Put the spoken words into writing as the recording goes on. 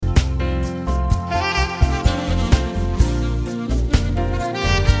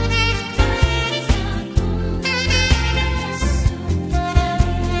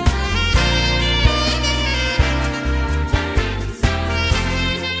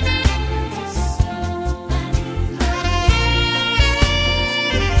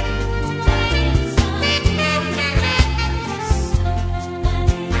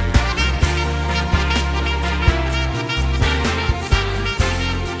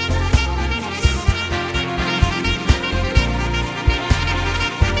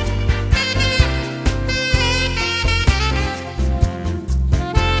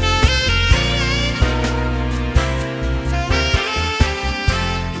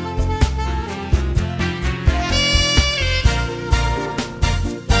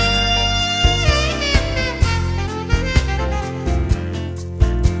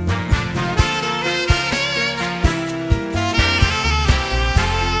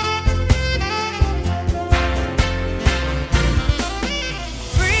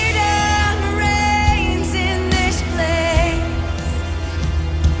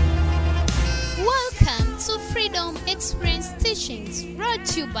is brought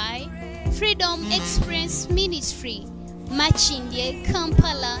to you by Freedom Experience Ministry, Machindye,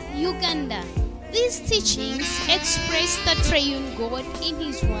 Kampala, Uganda. These teachings express the triune God in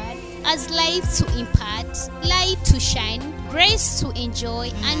His Word as life to impart, light to shine, grace to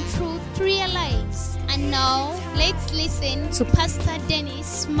enjoy, and truth to realize. And now, let's listen to Pastor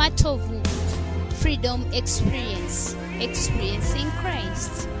Dennis Matovu. Freedom Experience, experiencing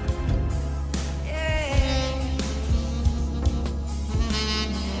Christ.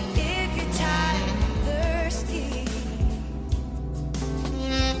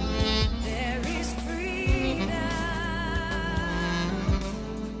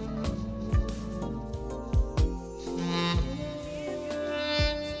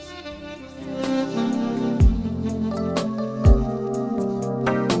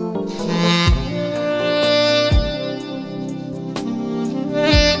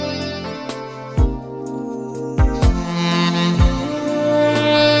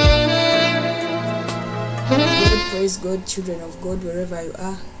 Praise God, children of God, wherever you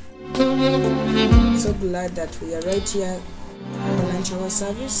are. So glad that we are right here in the lunch hour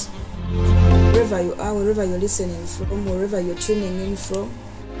service. Wherever you are, wherever you're listening from, wherever you're tuning in from,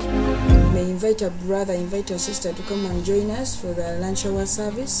 you may invite a brother, invite a sister to come and join us for the lunch hour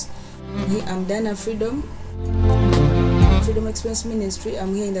service. I'm Dana Freedom Experience Ministry.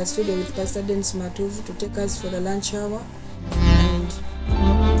 I'm here in the studio with Pastor Dennis Matovu to take us for the lunch hour and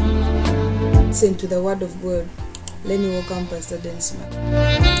listen to the word of God. Let me welcome Pastor Dennis.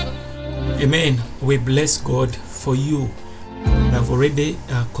 Amen. We bless God for you. We have already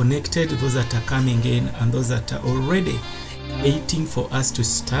connected, those that are coming in and those that are already waiting for us to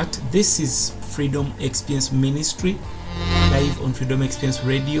start. This is Freedom Experience Ministry, live on Freedom Experience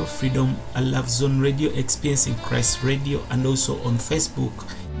Radio, Freedom Love Zone Radio, Experiencing Christ Radio, and also on Facebook.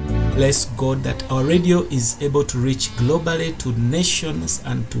 Bless God that our radio is able to reach globally to nations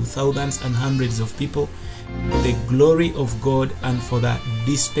and to thousands and hundreds of people. The glory of God and for the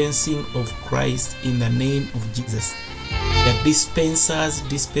dispensing of Christ in the name of Jesus. The dispensers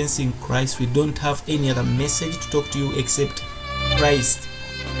dispensing Christ. We don't have any other message to talk to you except Christ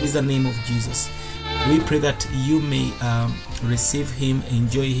is the name of Jesus. We pray that you may receive Him,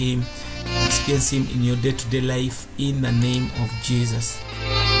 enjoy Him, experience Him in your day-to-day life in the name of Jesus.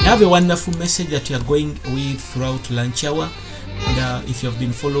 I have a wonderful message that we are going with throughout lunch hour. And if you have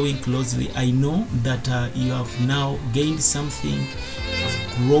been following closely, I know that you have now gained something, you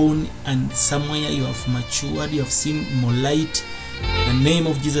have grown, and somewhere you have matured, you have seen more light. The name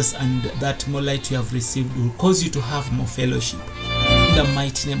of Jesus, and that more light you have received will cause you to have more fellowship. In the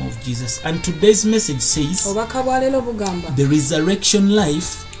mighty name of Jesus. And today's message says, the resurrection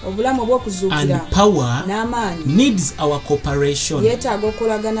life and power needs our cooperation.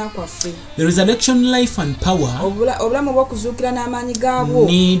 The resurrection life and power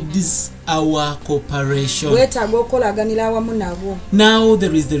needs our cooperation. Now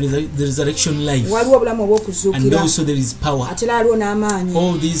there is the resurrection life, and also there is power.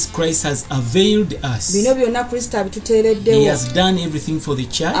 All these Christ has availed us. He has done everything for the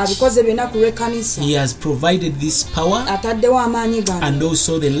church. He has provided this power and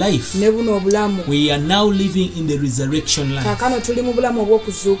also the life. We are now living in the resurrection life.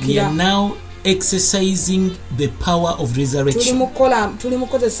 We are now exercising the power of resurrection. But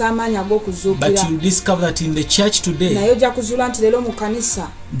you discover that in the church today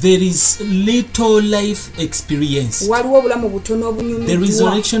there is little life experience. The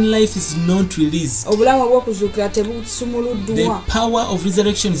resurrection life is not released. The power of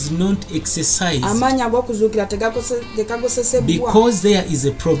resurrection is not exercised because there is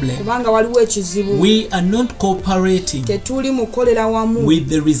a problem. We are not cooperating with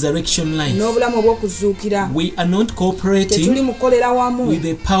the resurrection life. We are not cooperating with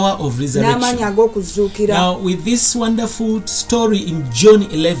the power of resurrection. Now, with this wonderful story in John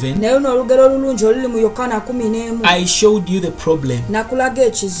 11, I showed you the problem,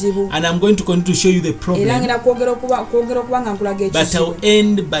 and I'm going to continue to show you the problem, but I'll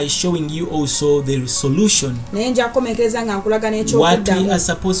end by showing you also the solution, what we are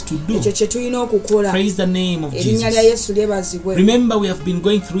supposed to do. Praise the name of Jesus. Remember, we have been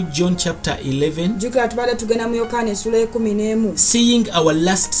going through John chapter 11, seeing our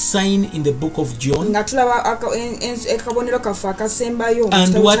last sign in the book of John, and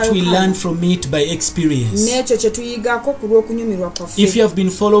and what we learn from it by experience. n'ekyo kye tuyigako ku lw'okunyumirwa kwaffe. If you have been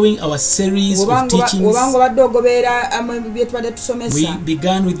following our series of teachings, obanga obadde ogoberera bye tubadde tusomesa, we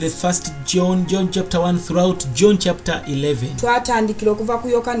began with the first John chapter 1 throughout John chapter 11. twatandikira okuva ku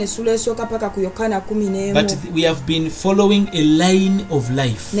Yokaana essula esooka paka ku Yokaana 11. But we have been following a line of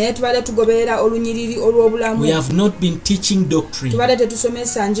life. naye tubadde tugoberera olunyiriri olw'obulamu. We have not been teaching doctrine. tubadde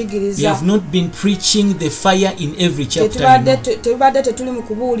tetusomesa We njigiriza. have not been preaching the fire in every chapter. tubadde tetuli mu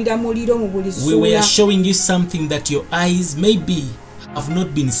kubuulira muliro mu buli We were ssuula. showing you something that your eyes maybe have not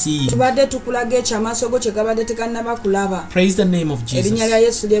been seeing. tubadde tukulaga ekyamaaso go kye gabadde tekannaba kulaba. Praise the name of erinnya lya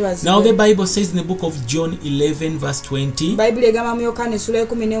Jesus. Yesu lyebazibwe. Now the Bible says in the book of John 11 verse 20. bayibuli egamba mu Yokaana essula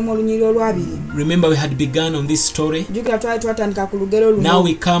 11 olunyiriri olwabiri. Remember we had begun on this story. jjukira twali twatandika ku lugero luno. Now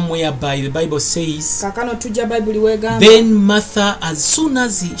we come whereby the Bible says, kaakano tujja bayibuli weegamba. then Martha, as soon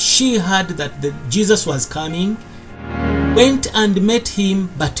as she heard that Jesus was coming, went and met him,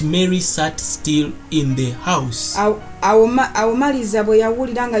 but Mary sat still in the house. awo Maliza bwe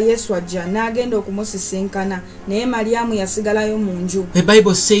yawulira nga Yesu ajja n'agenda okumusisinkana, naye Maliyamu yasigalayo mu nju. The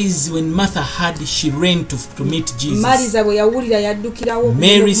Bible says when Martha heard, she ran to meet Jesus. Maliza bwe yawulira yaddukirawo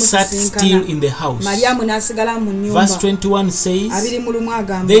Mary sat still in the house. Maliyamu n'asigala mu nnyumba. Verse 21 says, 21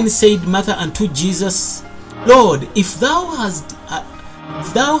 agamba. then said Martha unto Jesus, Lord, if thou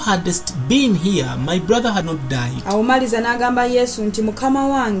hadst been here, my brother had not died. awo Maliza n'agamba Yesu nti Mukama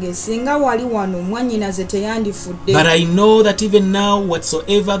wange, singa wali wano mwannyinaze teyandifudde. But I know that even now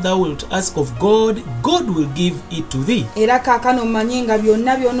whatsoever thou wilt ask of God, God will give it to thee. era kaakano mmanyi nga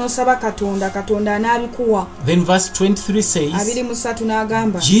byonna by'onoosaba Katonda anaabikuwa. Then verse 23 says, 23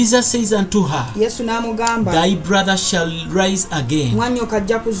 n'agamba. Jesus says unto her, Yesu n'amugamba, thy brother shall rise again. mwannyoko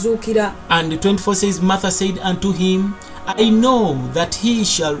ajja kuzuukira. And 24 says, Martha said unto him, I know that he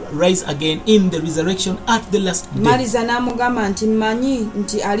shall rise again in the resurrection at the last day. Maliza n'amugamba nti mmanyi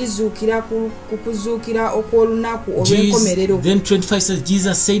nti alizuukira ku kuzuukira okw'olunaku olw'enkomerero. Then 25 says,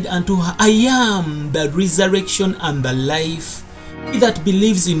 Jesus said unto her, I am the resurrection and the life. He that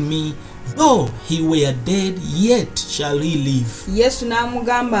believes in me, though he were dead, yet shall he live. Yesu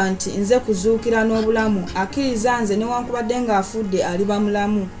n'amugamba nti nze kuzuukira n'obulamu, akkiriza nze newankubadde ng'afudde aliba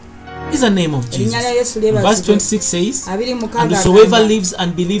mulamu. Is the name of Jesus. Verse 26 says, and whosoever lives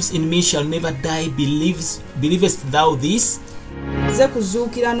and believes in me shall never die. Believest thou this? nze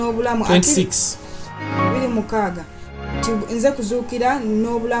kuzuukira n'obulamu. 26. 26 nze kuzuukira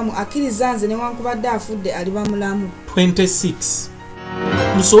n'obulamu, akkiriza nze newankubadde afudde aliba mulamu. 26.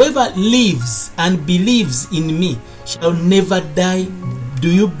 Whosoever lives and believes in me shall never die. Do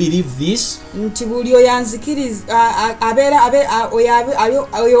you believe this? nti buli oyanzikiriza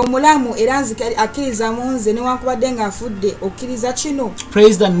oyo omulamu era akkiriza mu nze newankubadde ng'afudde, okkiriza kino.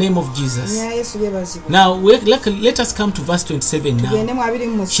 Praise the name of Jesus. nya Yesu lyebazibwe. Now let us come to verse 27 now. tugende mu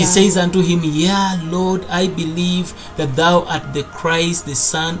 27. She says unto him, Yea, Lord, I believe that thou art the Christ, the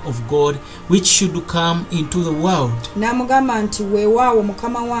Son of God, which should come into the world. n'amugamba nti weewaawo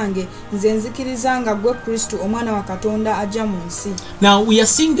Mukama wange, nze nzikiriza nga gwe Kristo omwana wa Katonda ajja mu nsi. Now we are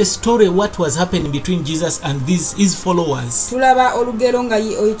seeing the story what was happening between Jesus and his followers. tulaba olugero nga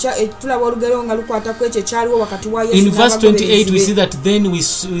lukwata ku ekyo ekyaliwo wakati wa Yesu. In verse 28 we see that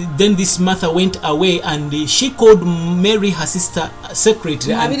then this Martha went away and she called Mary her sister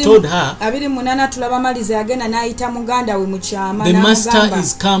secretly and told her, 28 tulaba Maliza yagenda n'ayita muganda we mu kyama the master n'amugamba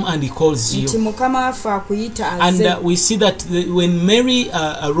is come and he calls nti you. Mukama waffe akuyita And azze. we see that when Mary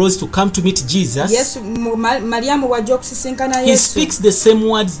arose to come to meet Jesus, Yesu Mariamu wajja okusisinkana he Yesu speaks the same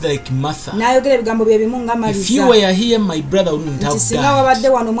words like Martha. n'ayogera ebigambo bye bimu nga If you Maliza were here, my brother wouldn't nti have singa died. wabadde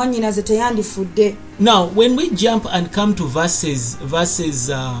wano mwannyinaze teyandifudde. Now, when we jump and come to verses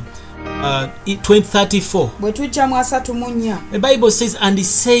 34, bwe tujja mu 34 the Bible says, and he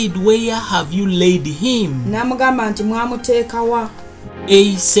said, where have you laid him? n'amugamba nti mwamuteekawa.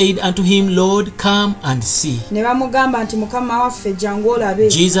 They said unto him, Lord, come and see. ne bamugamba nti Mukama waffe jjangu olabe.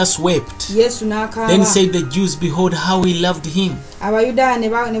 Jesus wept. Yesu n'akaaba. Then said the Jews, behold how he loved him. Abayudaaya ne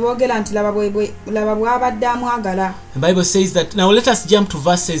boogera nti laba bw'abadde amwagala. The Bible says that. Now let us jump to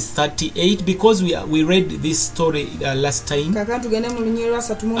verses 38 because we read this story last time. Kaakano tugende mu lunyiriri lwa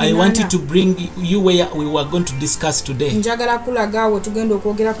 38. I wanted to bring you where we were going to discuss today. njagala kulaga awo tugenda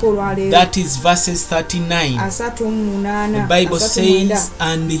okwogerako olwaleero. That is verses 39. 38. The Bible says,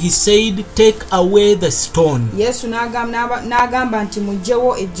 and he said, take away the stone. Yesu n'agamba nti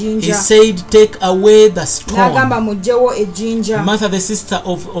muggyewo He ejjinja. said, take away the stone. n'agamba muggyewo ejjinja. Martha, the sister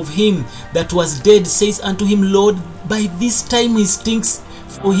of him that was dead, says unto him, Lord, by this time he stinks,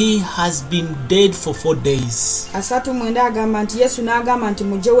 for he has been dead for 4 days. 39 agamba nti Yesu n'agamba nti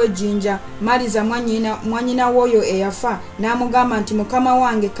mujjewo ejjinja. Maliza mwanyina w'oyo eyafa n'amugamba nti mukama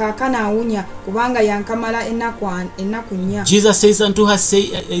wange kaakano awunya kubanga yankamala ennaku nnya. Jesus says unto her,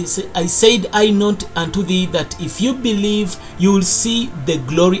 I said I not unto thee that if you believe you will see the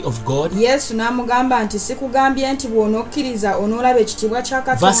glory of God. Yesu n'amugamba nti sikugambye nti bw'onokkiriza onoolaba ekitiibwa kya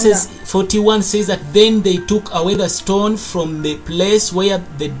Katonda. Verses 41 says that then they took away the stone from the place where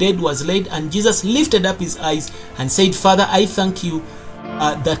the dead was laid, and Jesus lifted up his eyes and said, Father, I thank you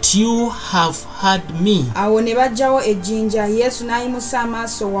that you have heard me. Awo ne bajjawo ejjinja. Yesu n'ayimusa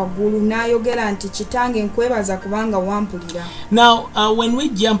amaaso waggulu n'ayogera nti Kitange nkwebaza kubanga wampulira. Now when we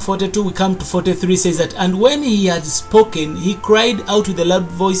jump 42 we come to 43 says that and when he had spoken he cried out with a loud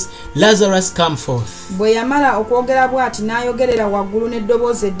voice, Lazarus come forth. Bwe yamala okwogera bw'ati n'ayogerera waggulu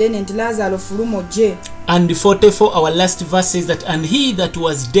n'eddoboozi eddene nti Lazaro fuluma ojje. And 44, our last verse says that and he that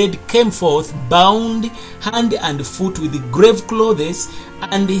was dead came forth, bound hand and foot with grave clothes,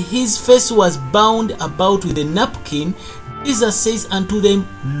 and his face was bound about with a napkin. Jesus says unto them,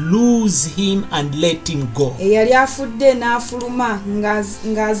 loose him and let him go. Eyali afudde n'afuluma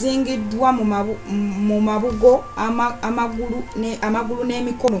ng'azingiddwa mu mabugo amagulu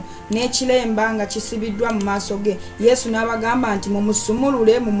n'emikono n'ekilemba nga kisibiddwa mu maaso ge. Yesu n'abagamba nti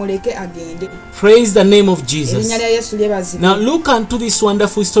mumusumulule mumuleke agende. Praise the name of Jesus. Erinnya lya Yesu lyebazibwe. Now look unto this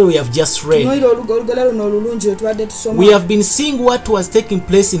wonderful story we have just read. Tunuulira olugero luno olulungi lwe tubadde tusoma. We have been seeing what was taking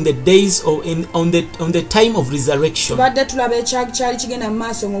place in the days of on the time of resurrection. Tulaba ekyali kigenda mu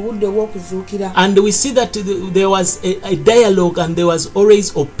maaso mu budde obw'okuzuukira. And we see that there was a dialogue and there was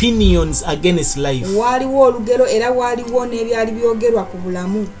always opinions against life. Waaliwo olugero era waaliwo n'ebyali byogerwa ku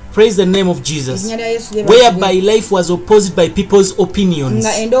bulamu. Praise the name of Jesus. Whereby life was opposed by people's opinions.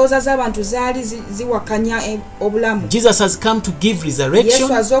 Nga endowooza z'abantu zaali ziwakanya obulamu. Jesus has come to give resurrection.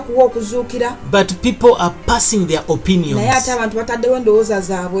 Yesu azze okuwa okuzuukira. But people are passing their opinions. Naye ate abantu bataddewo endowooza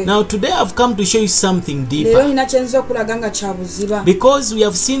zaabwe. Now today I've come to show you something deeper. Leero nina kyenza okulaga nga kya buziba. Because we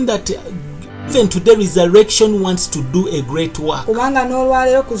have seen that even today resurrection wants to do a great work. Kubanga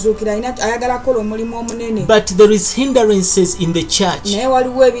n'olwaleero kuzuukira ayagala kukola omulimu omunene. But there is hindrances in the church. Naye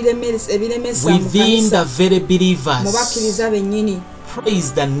waliwo ebiremesa within the very believers. Mu bakkiriza bennyini.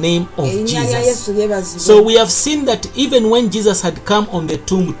 Praise the name of Jesus. So we have seen that even when Jesus had come on the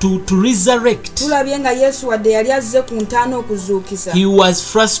tomb to resurrect, he was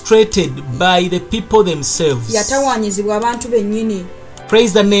frustrated by the people themselves.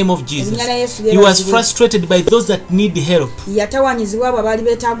 Praise the name of Jesus. He was frustrated by those that need help.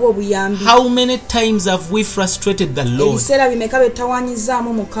 How many times have we frustrated the Lord?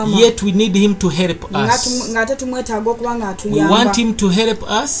 Yet we need him to help us. We want him to help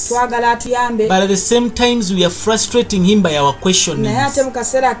us, but at the same time we are frustrating him by our questionings.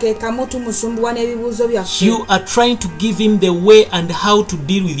 You are trying to give him the way and how to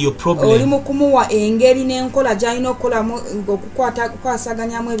deal with your problem.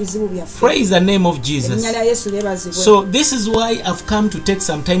 Praise the name of Jesus. So this is why I've come to take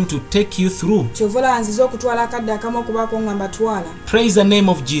some time to take you through. Praise the name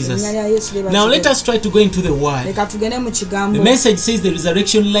of Jesus. Now let us try to go into the word. The message says the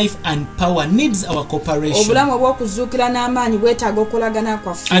resurrection life and power needs our cooperation.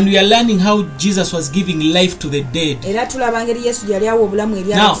 And we are learning how Jesus was giving life to the dead. Now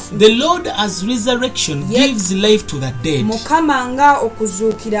the Lord as resurrection gives life to the dead.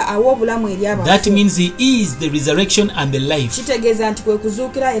 That means he is the resurrection and the life.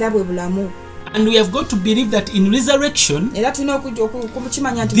 And we have got to believe that in resurrection, this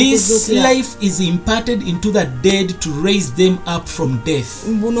life is imparted into the dead to raise them up from death.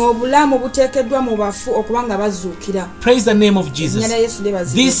 Praise the name of Jesus.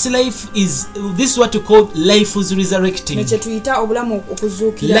 This life is what you call life is resurrecting.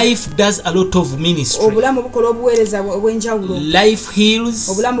 Life does a lot of ministry. Life heals,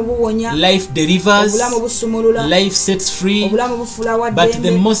 life delivers, life sets free, but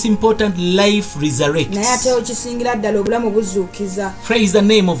the most important, life resurrects. Praise the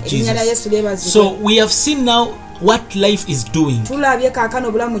name of Jesus. So we have seen now what life is doing,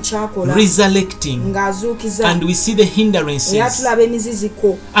 resurrecting, and we see the hindrances,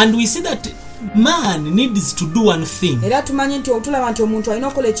 and we see that man needs to do one thing.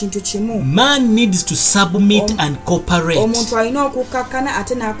 Man needs to submit and cooperate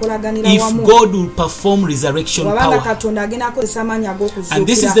if God will perform resurrection power. And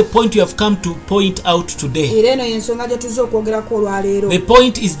this is the point you have come to point out today. The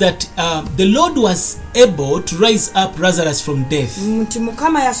point is that the Lord was able to rise up Lazarus from death. The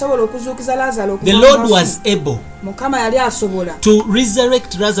Lord was able. Mukama yali asobola to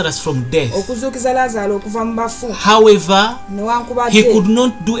resurrect Lazarus from death. okuzuukiza Lazaro okuva mu bafu. However, he Newankubadde could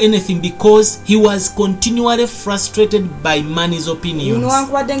not do anything because he was continually frustrated by man's opinions.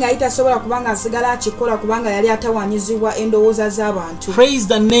 newankubadde nga tasobola kubanga asigala akikola kubanga yali atawanyizibwa endowooza z'abantu. Praise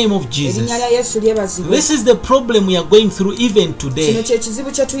the name of Jesus. Erinnya lya Yesu lyebazibwe. This is the problem we are going through even Kino today, kye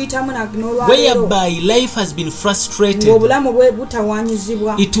kizibu kye tuyitamu n'olwaleero. whereby life has been frustrated. Ng'obulamu bwe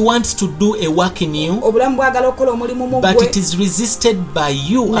butawanyizibwa. It wants to do a work in you, Obulamu bwagala okukola omulimu mu but gwe. it is resisted by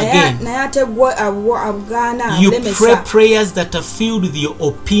you again. Naye ate gwe abugaana You pray abulemesa. prayers that are filled with your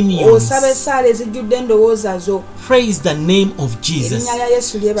opinions. Osaba essaala ezijjudde endowooza zo. Praise the name of Jesus. Erinnya lya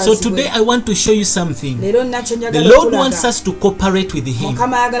Yesu So lyebazibwe. today I want to show you something. Leero nakyo The njagala Lord okulaga. wants us to cooperate with Him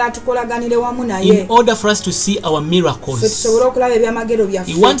Mukama ayagala tukolaganire wamu in naye. order for us to see our Ffe miracles. tusobole okulaba ebyamagero He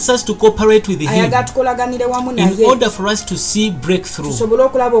byaffe. wants us to cooperate with Him Ayagala tukolaganire wamu in naye. order for us to see breakthrough. Tusobole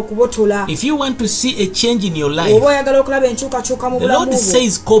okulaba okubotola. If you want to see a change in your Oba life, oyagala okulaba enkyukakyuka mu the bulamu Lord bwo.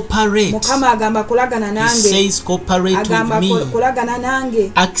 says cooperate. Mukama agamba kolagana He nange. says cooperate Agamba with me. kolagana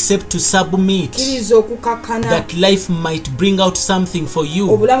nange. Accept to submit, Kkiriza okukakkana. that life might bring out something for you.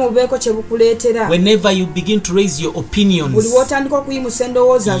 Obulamu bubeeko kye bukuleetera. Whenever you begin to raise your Buli opinions, lw'otandika okuyimusa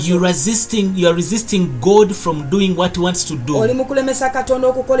endowooza zo. you are resisting God from doing what He wants to Oli do. mu kulemesa Katonda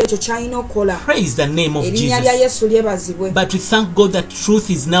okukola ekyo ky'alina okukola. Praise the name of Erinnya lya Jesus. Yesu lyebazibwe. But we thank God that truth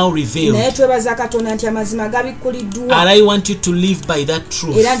is now Naye revealed. twebaza Katonda nti amazima gabikkuliddwa. And I want you to live by that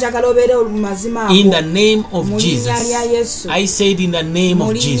truth. Era njagala obeere mu mazima ago. In the name of Mu linnya lya Jesus. Yesu. I said in the name Mu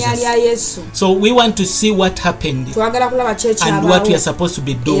of linnya lya Jesus. Yesu. So we want to see what happened Twagala kulaba ki and what we are ekyabaawo. supposed to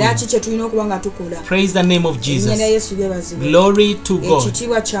be doing. Era ki kye tulina okuba nga tukola. Praise the name of Erinnya lya Jesus. Yesu lyebazibwe. Glory to God.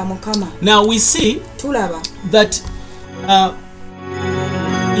 Ekitiibwa kya Mukama. Now we see Tulaba that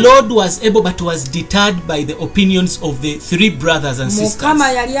Lord was able but was deterred by the opinions of the three brothers and sisters.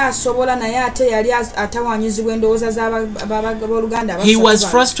 Mukama yali asobola naye ate yali atawanyizibwa endowooza z'abooluganda He was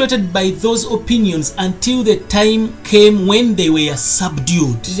abasatu. frustrated by those opinions until the time came when they were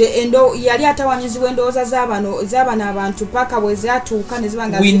subdued. Yali atawanyizibwa endowooza z'abano abantu paka bwe zaatuuka ne ziba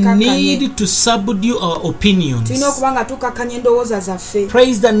nga We zikakkanye. need to subdue our opinions. Tulina okuba nga tukakkanya endowooza zaffe.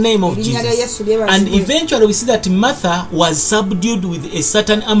 Praise the name of Erinnya lya Jesus. Yesu lyebazibwe. And eventually we see that Martha was subdued with a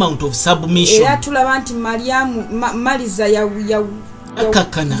certain amount of submission. Era tulaba nti Maliza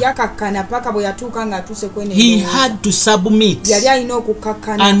yakakkana paka bwe yatuuka ng'atuuse kwene He endowooza. had to submit, Yali alina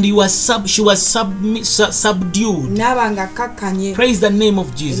okukakkana. and she was subdued. N'aba nga akakkanye. Praise the name of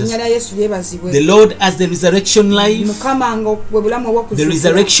Erinnya Jesus. lya Yesu lyebazibwe. The Lord has the resurrection life, Mukama nga bwe bulamu the obw'okuzuukira.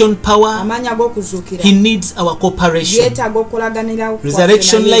 resurrection power. Amaanyi ag'okuzuukira. He needs our cooperation. Yeetaaga okulaganira kwaffe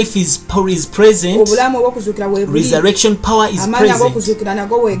Resurrection naye. life is present. Obulamu obw'okuzuukira bwe buli. Resurrection power is Amaanyi present. ag'okuzuukira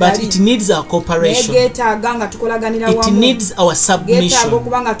nago But weegali. it needs our Naye cooperation. geetaaga nga tukolaganira It wamu. needs our Geetaaga submission.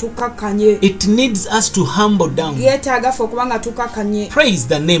 okuba nga tukakkanye. It needs us to humble down. Geetaaga ffe okuba nga tukakkanye. Praise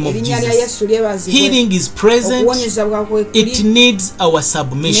the name of Erinnya lya Jesus. Yesu lyebazibwe. Healing is present. Okuwonyeza bwakwe It kuli. needs our Naye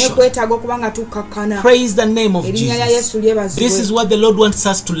submission. kwetaaga okuba nga tukakkana. Praise the name of Erinnya lya Jesus. Yesu lyebazibwe. This is what the Lord wants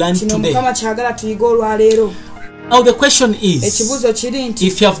us to learn Kino today. Mukama kyagala tuyiga olwaleero. Now the question is, Ekibuuzo kiri nti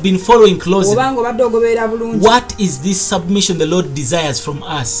if you have been following closely, obanga obadde ogoberera bulungi. what is this submission the Lord desires from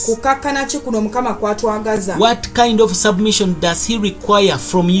us? Kukakkana ki kuno Mukama kwatwagaza? What kind of submission does He require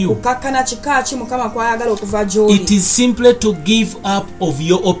from you? Kukakkana kika ki Mukama kwayagala okuva gy'oli? It is simply to give up of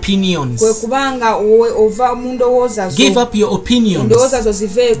your opinions. Kwe kubanga ova mu ndowooza zo. Give up your opinions. Endowooza zo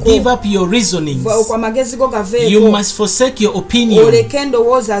ziveeko. Give up your reasonings. Amagezi go gaveeko. You must forsake your opinion Oleke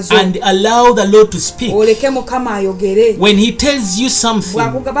endowooza zo. and allow the Lord to speak. Oleke Mukama ayogere. When He tells you something,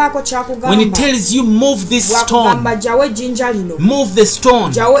 Bw'akugabaako when He kyakugamba. tells you move this stone, Bw'akugamba gyawo ejjinja lino. move the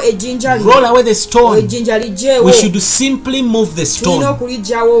stone, Gyawo ejjinja lino. roll away the stone, Ejjinja liggyeewo. we should simply move the Tulina stone.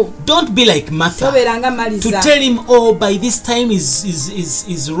 okuliggyawo. Don't be like Martha Tobeera nga to Maliza. tell him, oh, by this time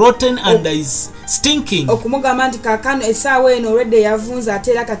is rotten and is stinking. Okumugamba nti kaakano essaawa eno olwedde yavunza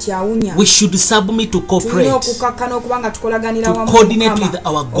ate era kati awunya. We should submit to Tulina cooperate. okukakkana okuba nga tukolaganira To wamu coordinate Mukama. with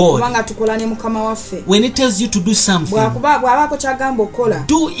our God. Okuba nga tukola ne Mukama waffe. When He tells you to do something, Bw'abaako kyagamba okola.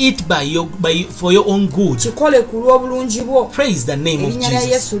 do it for your own good. Kikole ku lw'obulungi bwo. Praise the name of Erinnya lya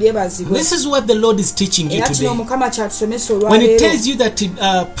Jesus. Yesu lyebazibwe. This is what the Lord is teaching you Era kino today. Mukama kyatusomesa When He olwaleero. tells you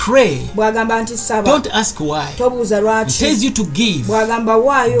that pray, Bw'agamba nti saba. don't ask why. Tobuuza He lwaki. tells you to give, Bw'agamba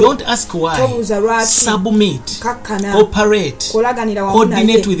waayo. don't ask why. Tobuuza lwaki submit, kakkana cooperate, kolaganira wamu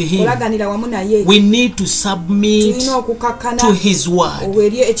coordinate naye with him. kolaganira wamu naye We need to submit tulina okukakkana to his word.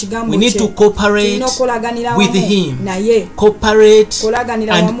 obweri ekigambo We need to cooperate tulina okolaganira with wamu him. naye Cooperate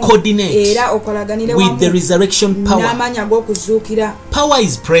kolaganira and wamu coordinate era okolaganire with wamu the resurrection power. n'amaanyi ag'okuzuukira Power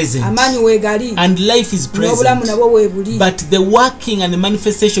is present amaanyi weegali and life is n'obulamu present, nabwo weebuli but the working and the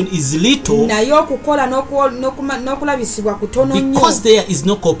manifestation is little naye okukola n'okulabisibwa kutono nnyo because there is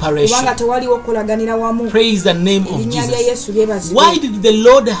no cooperation. kubanga tewaliwo okolaganira wamu. Praise the name of Erinnya lya Jesus. Yesu lyebazibwe. Why did the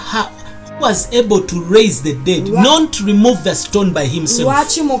Lord who was able to raise the dead not remove the stone by himself?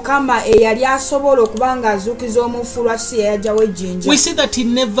 lwaki mukama eyali asobola okuba nga azuukiza omufu lwaki si yeyajjawo ejjinja? We see that he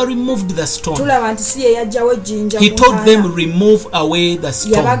never removed the stone. tulaba nti si yeyajjawo ejjinja He ku told ntaana. them, remove away the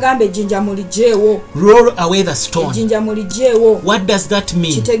stone. yabagamba ejjinja muligyeewo Roll away the stone. ejjinja muligyeewo. What does that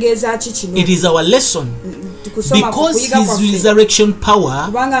mean? kitegeeza ki kino? It is our lesson. Kusoma Because kuyiga his kwaffe resurrection power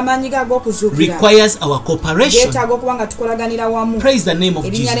kubanga amaanyi ge ag'okuzuukira requires our cooperation. geetaaga okuba nga tukolaganira wamu. Praise the name of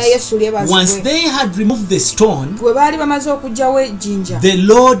erinnya lya Jesus. Yesu lyebazibwe. Once they had removed the stone, bwe baali bamaze okuggyawo ejjinja the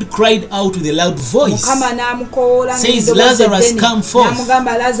Lord cried out with a loud voice, mukama n'amukoola Says, ng'eddoboozi Lazarus, eddene. come forth.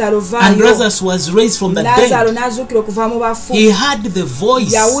 n'amugamba Lazaro and vaayo. Lazarus was raised from the Lazaro dead. n'azuukira okuva mu bafu. He heard the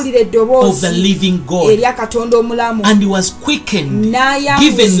voice yawulira of eddoboozi the living God, erya Katonda omulamu and he was quickened, given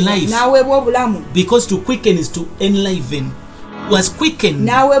n'ayambuzibwa life, n'aweebwa obulamu because to quicken is to enliven. Was quickened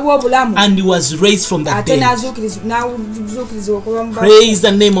n'aweebwa obulamu and he was raised from the ate dead. n'azuukirizibwa okuva mu bafu. Praise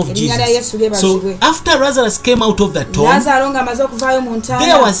the name of Erinnya lya Jesus. Yesu lyebazibwe. So after Lazarus came out of the tomb, Lazaro ng'amaze okuvaayo mu there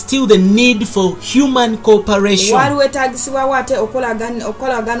ntaana was still the need for human cooperation, waaliwo wetaagisibwawo ate okolagana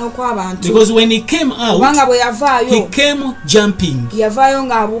okw'abantu because when he came out, kubanga bwe he yavaayo came jumping. yavaayo He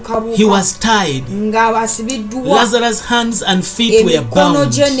ng'abuukabuuka was tied. ng'asibiddwa Lazarus' hands and feet were emikono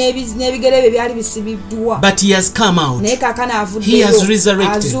bound, gye n'ebigere bye byali bisibiddwa but he has come out. naye kaakano He has avuddeyo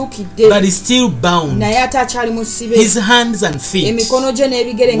resurrected, azuukidde but he's still bound. naye ate akyali mu ssibe His hands and feet emikono gye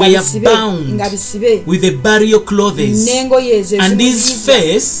n'ebigere nga were bisibe bound nga bisibe with the burial clothes, n'engoye ezo and his ezimuziyiza.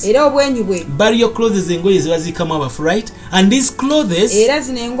 face, era obwenyi bwe burial clothes engoye zibazikamu abafu, right? And his clothes, era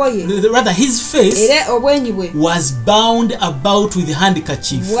zino engoye rather his face, era obwenyi bwe was bound about with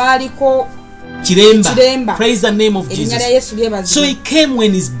handkerchief. bwaliko Kiremba. Kiremba. Praise the name of erinnya lya Jesus. Yesu So he lyebazibwe. came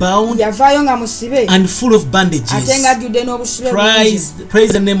when he's bound yavaayo nga musibe and full of ate bandages. ng'ajjudde n'obusibe bungi.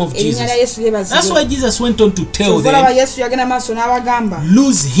 Praise the name of erinnya lya Jesus. Yesu That's why lyebazibwe. Jesus went on to tell olaba them, Yesu yagenda maaso n'abagamba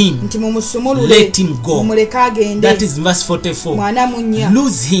lose him. nti mumusumulule Let him go. mumuleke agende. That is verse 44. mwana munnya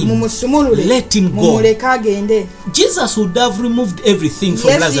Lose him. mumusumulule Let him go. mumuleke agende. Jesus would have removed everything from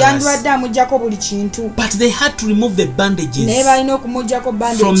Yesu Lazarus, yandibadde amuggyako buli kintu but they had to remove the naye bandages balina okumuggyako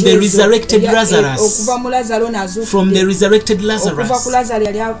bandage from the ezo, resurrected Lazarus. okuva mu Lazaro from the n'azuukidde resurrected okuva ku Lazarus. Lazaro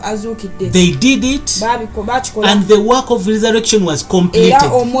yali azuukidde. They did it, bakikola and the work of resurrection was era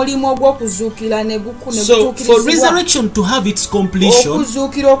completed. omulimu ogw'okuzuukira ne So, for gutuukirizibwa. resurrection to have its completion,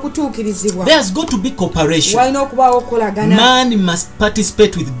 okuzuukira okutuukirizibwa there's got to be cooperation. walina okubaawo okolagana. Man must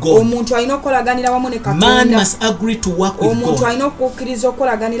participate with God. omuntu alina okukolaganira wamu ne Man Katonda. must agree to work with omuntu God. alina okukkiriza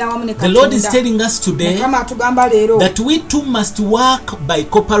okukolaganira wamu ne The Lord is Katonda. telling us today Mukama atugamba leero that we too must work by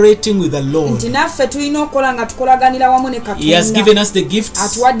cooperating with the Lord. nti naffe tulina okukola nga tukolaganira wamu ne He has given Katonda. us the gifts,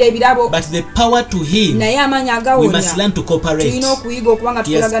 atuwadde ebirabo but the power to heal, naye amaanyi we must agawonya learn to cooperate. tulina okuyiga okuba nga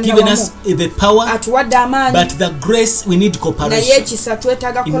He has tukolaganira given wamu. us the power, atuwadde amaanyi but the grace, we need naye cooperation. ekisa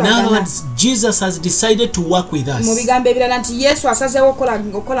twetaaga In other kukolagana. words, Jesus has decided to work with mu us. bigambo ebirala nti Yesu asazeewo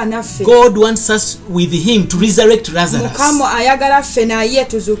okukola naffe. God wants us with him to resurrect Lazarus. Mukama ayagala ffe naye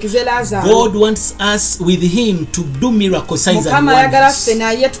tuzuukize Lazaro. God wants us with him to do miracle signs and Mukama ayagala ffe wonders.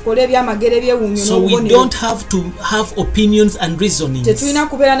 naye tukole ebyamagero ebyewuunyo So we n'obubonero. don't have to have opinions and reasonings. tetulina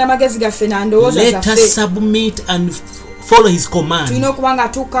kubeera n'amagezi gaffe na ndowooza Let us zaffe. submit and follow his command. tulina okuba nga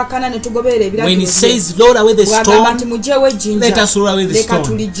tukakkana ne tugoberera When he ebiragiro bye. says, Lord, away the bw'agamba nti stone, mugyewo ejjinja let us roll away the leka stone.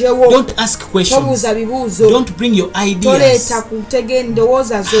 tuligyewo. Don't ask questions. tobuuza bibuuzo. Don't bring your ideas. toleeta kutega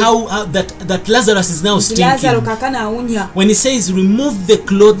endowooza zo. How that Lazarus is now nti Lazaro stinking. kaakano awunya. When he says, remove the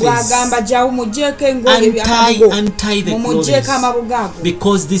clothes, bw'agamba jyawo muggyeko engoye untie the mumuggyeko clothes, amabuga ago.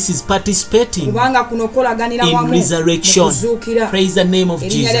 because this is participating kubanga kuno okolaganira in wamu mu resurrection. kuzuukira. Praise the name of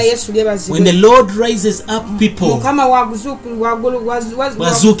erinnya lya Jesus. Yesu lyebazibwe. When the Lord raises up people, mukama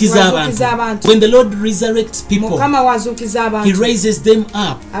wazukiza abantu. When the Lord resurrects people, mukama wazuukiza he abantu. raises them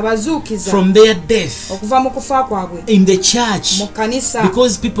up abazuukiza from their death okuva mu kufa kwabwe in the church, mu kanisa.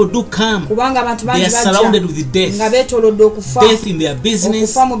 because people do come. kubanga abantu They bangi are bajja surrounded with death. nga beetoolodde okufa. Death in their business,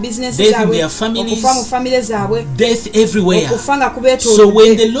 okufa mu bizinesi death in zaabwe, their families, okufa mu famire zaabwe, death everywhere. okufa nga So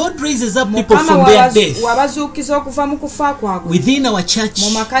when the kubeetoolodde. Lord raises up people mukama from their death wabazuukiza okuva mu kufa kwabwe within our church, mu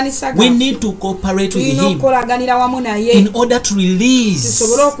makanisa we gaffe need to cooperate with tulina him. okukolaganira wamu naye. naye in order to release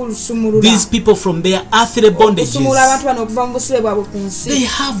tusobole okusumulula these people from their earthly bondages. okusumulula abantu bano okuva mu busibe bwabwe ku nsi. They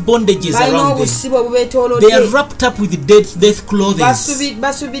have bondages balina around them. obusibe obubeetoolodde. They are wrapped up with death clothing.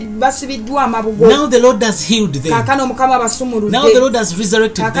 basibiddwa amabugo. Now the Lord has healed them. kaakano mukama abasumuludde. Now the Lord has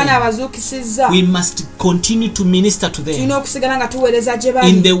resurrected kaakano them. abazuukisizza. We must continue to minister to them tulina okusigala nga tuweereza gye in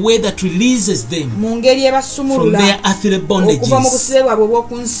bali the way that releases them mu ngeri from ebasumulula their earthly okuva mu bondages. busibe bwabwe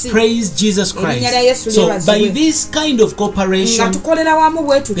obw'oku nsi. Praise Jesus Erinnya lya Yesu Christ. So lyebazibwe. by this kind of nga cooperation, tukolera wamu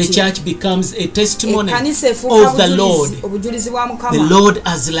bwe the tuti church becomes a testimony ekkanisa efuuka of the Lord. obujulizi bwa The mukama. Lord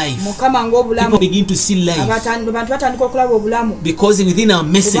as life. mukama ng'obulamu. People begin to see life abantu batandika okulaba obulamu. because within our kubanga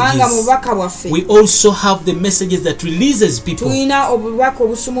mu messages bubaka bwaffe we also have the messages that releases people, tulina obubaka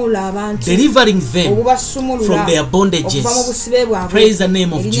obusumulula abantu delivering them obubasumulula from their bondages. okuva mu busibe bwabwe. Praise the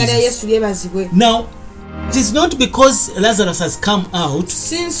name of erinnya lya Jesus. Yesu lyebazibwe. Now, it is not because Lazarus has come out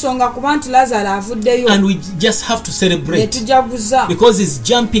si nsonga kuba nti Lazaro avuddeyo and we just have to ne celebrate tujaguza because he's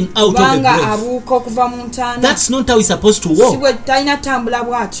jumping out of the kubanga grave. abuuka okuva mu ntaana. That's not how he's supposed to si walk. bwe talina tambula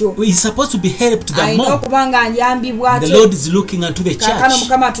bw'atyo. He's supposed to be helped the alina more. okuba nga anyambibwa The ate. Lord is looking unto the kaakano church.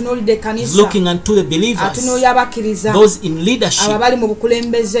 mukama atunuulidde He's ekkanisa. looking unto the believers, atunuulira abakkiriza. those in abo leadership. bali mu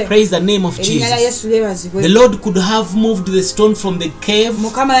bukulembeze. Praise the name of erinnya lya Jesus. Yesu lyebazibwe. The Lord could have moved the stone from the cave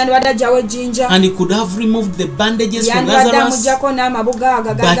mukama yandibadde ajjawo ejjinja. and he could have removed the bandages from yandibadde Lazarus, amugyako n'amabuga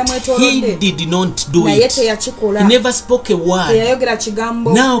ago but he agamwetoolodde. did not do naye it. teyakikola. He never spoke a word. teyayogera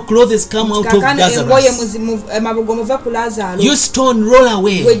kigambo. Now clothes come out of kaakano engoye Lazarus. mabugo muve ku Lazaalo. You stone, roll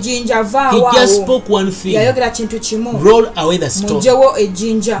away. gwe jjinja He vaawo just awo. spoke one thing. yayogera kintu kimu. Roll away the stone. mugyewo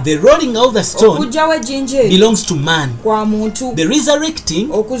ejjinja. The rolling out the stone okugyawo ejjinja eryo belongs to man. kwa muntu. The resurrecting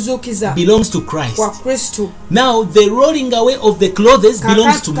okuzuukiza belongs to Christ. kwa Kristo. Now the rolling away of the clothes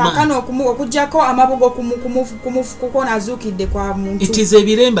belongs to man. kaakano okuggyako amabugo kuko n'azuukidde kwa muntu. It is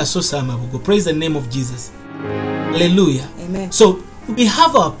ebiremba so samabugo. Praise the name of Jesus. Hallelujah. Amen. So we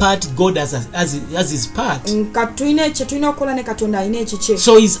have our part, God as his part. nga tulina ekye tulina okukola ne Katonda alina ekikye.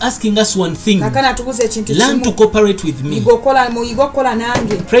 So he's asking us one thing. kaakano atubuza ekintu Learn to kimu. cooperate with me. muyiga okukola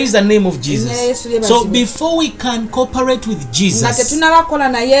nange. Praise the name of Erinnya lya Yesu Jesus. lyebazibwe. So before we can cooperate with nga Jesus, tetunaba kukola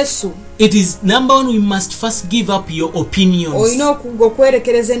na Yesu. it is number one, we must first give up your opinions, olina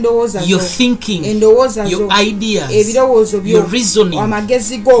okwerekereza endowooza your zo. thinking, endowooza your zo. ideas, ebirowoozo byo. your reasoning.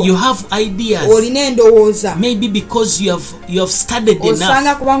 amagezi go. You have ideas. olina endowooza. Maybe because you have studied osanga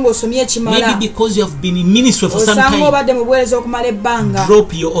enough. kubanga osomye ekimala. Maybe because you have been in ministry for some osanga time. obadde mu buweereza okumala ebbanga.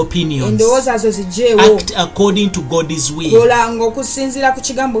 Drop your opinions. endowooza zo zijjeewo. Act according to God's will. kola ng'okusinziira ku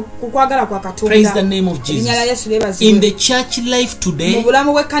kigambo ku kwagala kwa Praise the Katonda. name of erinnya lya Jesus. Yesu lyebazibwe. In the church life mu today,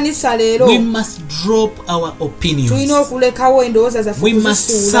 bulamu bw'ekkanisa leero we must drop our tulina opinions. okulekawo endowooza zaffe We must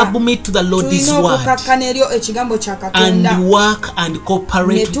okuzisuula. submit to the Lord's tulina word okukakkana eryo ekigambo kya Katonda. and work and ne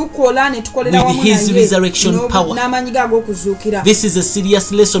cooperate. tukola ne tukolera with wamu his resurrection power. n'amaanyi ge ag'okuzuukira. This is a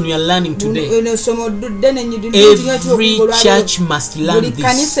serious lesson we are learning today. eno essomo ddene nnyo Every church must learn buli this.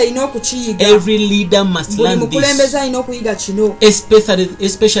 kkanisa erina okukiyiga. Every leader must buli learn mukulembeze this. alina okuyiga kino.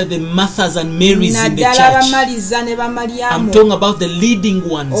 Especially the Marthas and Marys in the naddala church. abamaliza ne I'm bamalyamu talking about the leading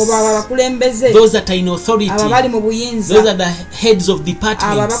ones. oba abakulembeze Those that are in authority. abo bali mu buyinza. Those are the heads of abo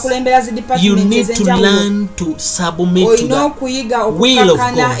departments. abakulembera zi You department need to ez'enjawulo. learn to submit to olina the okuyiga will of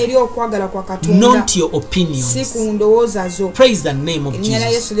okukakkana God, eri okwagala kwa Katonda. not your si opinions. ku ndowooza zo. Praise the name of erinnya lya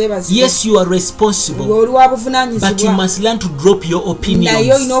Jesus. Yesu lyebazibwe. Yes, you are responsible, oli wa but you buvunaanyizibwa. must learn to drop your naye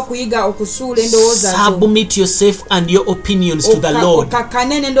opinions. olina okuyiga okusuula endowooza zo. Submit yourself and your opinions to the Lord.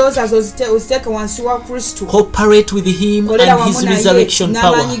 okakkane n'endowooza zo oziteeke wansi wa Kristo. Cooperate with Him kolera and wamu His naye resurrection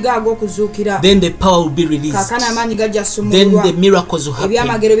n'amaanyi power. ge ag'okuzuukira. Then the power will be released. kaakano amaanyi gajja Then sumulwa. the miracles will happen.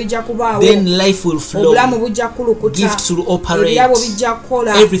 ebyamagero bijja kubaawo. Then life will flow. obulamu bujja kulukuta. Gifts will operate. ebirabo bijja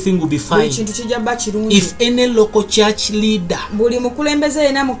kukola. Everything will be buli fine. kintu kijja bba kirungi. If any local church leader buli mukulembeze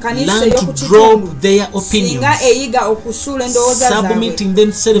yenna mu kkanisa learn to ey'oku drop kitundu their opinions, singa eyiga okusuula endowooza zaabwe submitting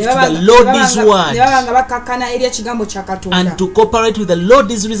themselves ne to baba- the ne Lord's baba nga- ne baba word nga bakakkana eri ekigambo kya Katonda and to cooperate with the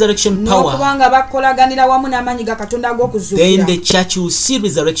Lord's resurrection power, n'okuba nga bakolaganira wamu n'amaanyi ga Katonda then ag'okuzuukira. the church will see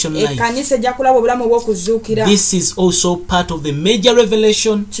resurrection life. ekkanisa ejja kulaba obulamu obw'okuzuukira. This is also part of the major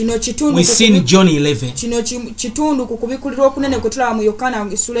revelation kino kitundu we ku see in kubi- John 11. kino kitundu ku kubikulirwa okunene kwe tulaba mu Yokaana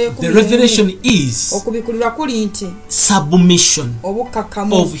essula The y'ekumi n'emu. revelation is okubikulirwa kuli nti submission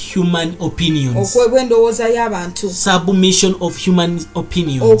obukakkamu of human opinions. okw'endowooza y'abantu. Submission of human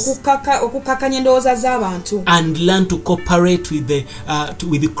opinions. okukakkanya endowooza z'abantu And learn to cooperate with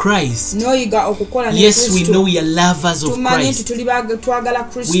with Christ. n'oyiga okukola ne Yes, we Kristo. know we are lovers of tumanyi nti Christ. tuli twagala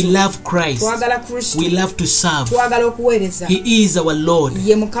Kristo. We We love Christ. twagala Kristo, We love to serve. twagala okuweereza. He is our Lord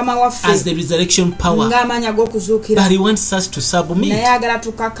Ye mukama as waffe the resurrection power. ng'amaanyi ag'okuzuukira, But He wants us to submit naye agala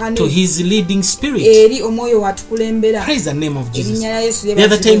tukakane to His leading spirit. eri omwoyo watukulembera. Praise the name of Jesus. Erinnya lya Yesu The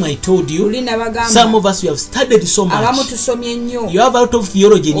other time lyebazibwe. I told you, Luli nabagamba some of us, we have studied so abamu much. tusomye nnyo, You have a lot of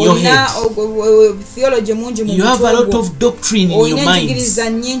theology in your olina head. theology mungi mu You have a lot mutwe gwo, of doctrine in your olina minds. enjigiriza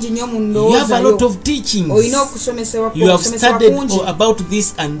nnyingi nnyo mu You have a lot ndowooza yo, of teachings. olina okusomesebwa You have studied kungi, about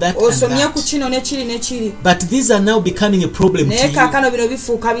this and that and osomye ku that. kino ne kiri ne kiri, But these are now becoming a problem to naye you. kaakano bino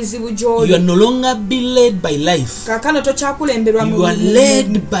bifuuka bizibu You gy'oli. are no longer being led by life. Kaakano tokyakulemberwa You are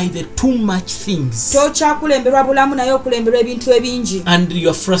led by the too much things. tokyakulemberwa bulamu naye okulemberwa ebintu ebingi, And you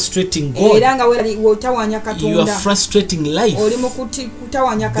are frustrating God. era nga weotawanya You are Katonda, frustrating life. oli mu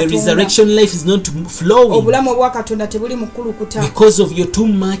kutawanya The Katonda. resurrection life is not flowing Obulamu obwa Katonda tebuli mu kkulukuta because of your too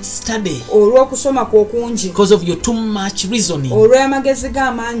much study, olw'okusoma kw'okungi, because of your too much reasoning. olw'amagezi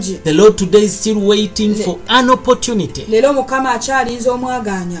g'amangi. The Lord today is still waiting for an opportunity Leero Mukama akyalinza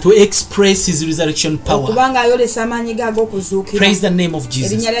omwagaanya to express His resurrection power. okubanga ayolesa amaanyi ge ag'okuzuukira. Praise the name of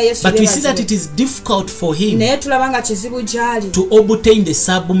Jesus. Erinnya lya Yesu But we see that lyebazibwe. it is difficult for Him Naye tulaba nga kizibu gy'ali to obtain the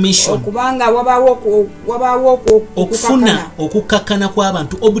submission, okubanga wabaawo okufuna okukakana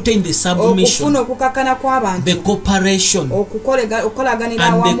kw'abantu, obtain the submission, okufuna okukakana kw'abantu, the cooperation okukolaganira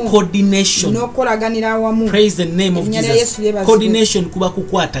and the awamu coordination. n'okukolaganira awamu. Praise the name of Erinnya lya Jesus. Yesu lyebazibwe. Coordination kuba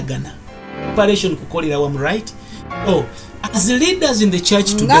kukwatagana, cooperation kukolera wamu, right? Oh, as leaders in the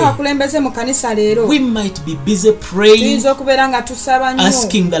church today, ng'abakulembeze mu kanisa leero we might be busy praying, tuyinza okubeera nga tusaba nnyo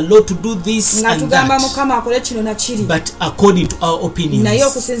asking the Lord to do this nga and tugamba that, Mukama akole kino na kiri, but according to our opinions. naye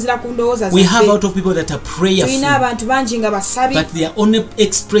okusinziira ku ndowooza We have a lot zaffe of people that are tulina prayerful, abantu bangi nga basabi but they are only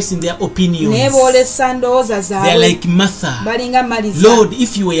expressing their naye opinions. boolesa ndowooza They are zaabwe like Martha. balinga maliza. Lord,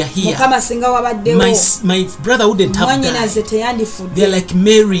 if you were here, Mukama singa wabaddewo my brother wouldn't have mwannyinaze died. They teyandifudde. are like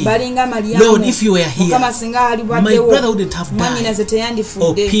Mary. Balinga Maliyamu. Lord, if you were here, Mukama singa ali my bwaddewo brother wouldn't have mwannyinaze died.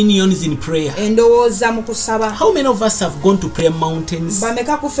 teyandifudde. Opinions in prayer. Endowooza mu kusaba. How many of us have gone to prayer mountains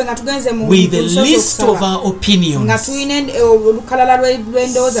Bameka kuffe nga tugenze mu with a lusozi list of okusaba our opinions? nga tulina olukalala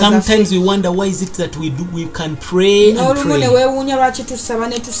lw'endowooza Sometimes zaffe. we wonder why is it that we can pray and N'olumu ne pray weewuunya lwaki tusaba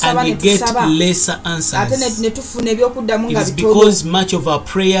ne tusaba and we ne get tusaba lesser ate answers. ne tufuna ebyokuddamu It nga is bitono. because much of our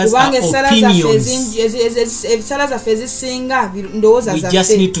prayers Kubanga are essala zaffe opinions. essala zaffe ezisinga ndowooza We just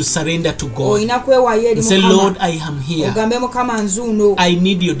zaffe. need to surrender to God Olina kwewaayo eri and say, Mukama. Lord, I am here. Ogambe Mukama nzuuno. I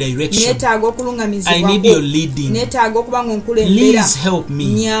need your direction. Neetaaga I okulungamizibwako. need your leading. Neetaaga okuba ng'onkulembera. Please help me.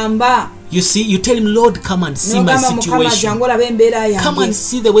 Nyamba. You see, you tell him, Lord, come and see my N'ogamba Mukama situation. jangu olabe embeera Come yange. and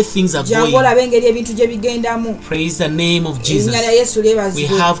see the way things are Jangu going. olabe engeri ebintu gye bigendamu. Praise the name of Jesus. Erinnya lya Yesu We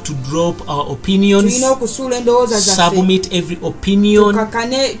lyebazibwe. have to drop our opinions, Tulina okusuula endowooza zaffe. submit every opinion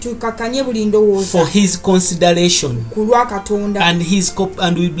Tukakanye buli ndowooza for His consideration, ku lwa Katonda.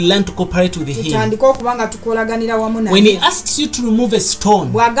 and we learn to cooperate with Him. Tutandike okuba nga tukolaganira wamu When He naye. asks you to remove a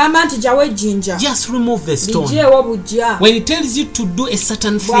stone, Bw'agamba nti gyawo ejjinja just remove the stone. liggyeewo bujja. When He tells you to do a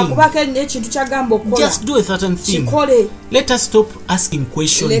certain thing, Bw'akubako ekintu kyagamba okukola just do a certain thing. kikole. Let us stop asking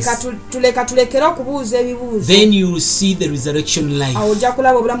questions. Leka tulekere okubuuza ebibuuzo. Then you will see the resurrection life. Awo ojja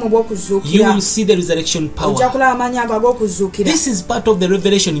kulaba obulamu You obw'okuzuukira. will see the resurrection Ojja power. kulaba amaanyi ago ag'okuzuukira. This is part of the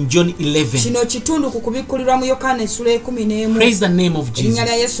revelation in John 11. Kino kitundu ku kubikkulirwa mu Yokaana essula 11. Praise the name of Erinnya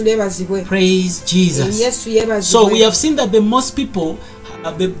lya Jesus. Yesu lyebazibwe. Praise Jesus. Yesu yeebazibwe. So we have seen that the most people,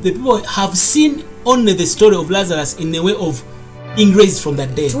 the people have seen only the story of Lazarus in the way of being raised from the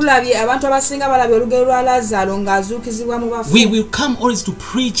dead. Tulabye abantu abasinga balabye olugero lwa Laazaalo ng'azuukizibwa mu bafu. We will come always to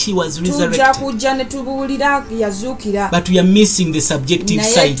preach he was Tujja resurrected, kujja ne tubuulira yazuukira. but we are missing the subjective Naye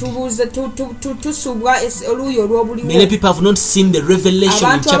side. tusubwa oluuyi olw'obuliwo. Many people have not seen the revelation in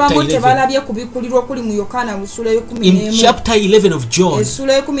Abantu chapter abamu 11. tebalabye kubikkulirwa okuli mu Yokaana mu ssula In y'ekumi chapter 11 of John,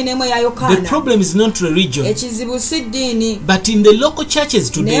 essula y'ekumi ya the Yokaana. problem is not religion, Ekizibu si ddiini. but in the local churches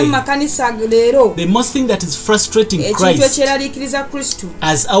Naye mu today, makanisa leero the most thing that is frustrating ekintu Christ ekyeraliikiriza Kristo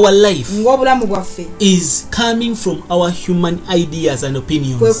as our life ng'obulamu bwaffe is coming from our human ideas and kwe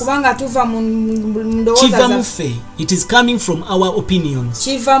opinions. kuba nga tuva mu ndowooza Chiva zaffe. mufe, it is coming from our opinions.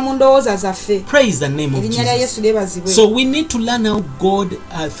 Kiva mu ndowooza zaffe. Praise the name of Erinnya lya Jesus. Yesu lyebazibwe. So we need to learn how God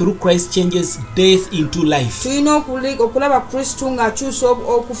through Christ changes death into life. Tulina okulaba Kristo ng'akyusa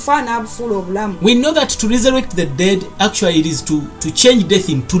okufa n'abufuula obulamu. We know that to resurrect the dead, actually it is to change death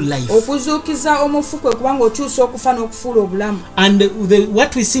into life. Okuzuukiza omufu kwe kuba ng'okyusa okufa n'okufuula obulamu. And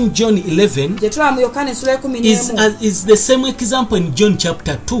what we see in John 11 Gye tulaba mu Yokaana essula y'ekumi n'emu. is the same example in John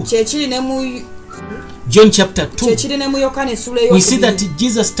chapter 2. Kyekiri ne mu John chapter 2, kyekiri ne mu Yokaana essula we see that ey'okubiri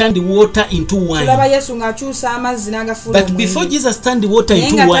Jesus turned the water into tulaba wine. Yesu ng'akyusa amazzi n'agafuula But before omwenge Jesus turned the water naye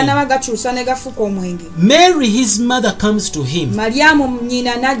into nga wine, tannaba gakyusa ne gafuuka omwenge Mary, his mother, comes to him. Malyamu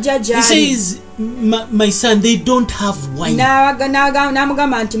nnyina n'ajja He gy'ali says, my son, they don't have wine.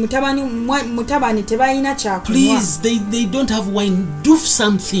 n'amugamba nti mutabani tebalina kyakunywa Please, they don't have wine. Do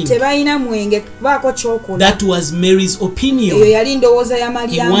something. tebalina mwenge baako kyokola. That was Mary's eyo opinion. yali ndowooza ya He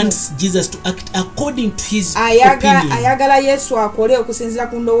Malyamu wants Jesus to act according to his opinion. ayagala Yesu akole okusinziira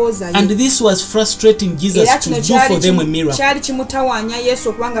ku ndowooza ye And this was frustrating Jesus era to kino do for them a miracle. kyali kimutawaanya Yesu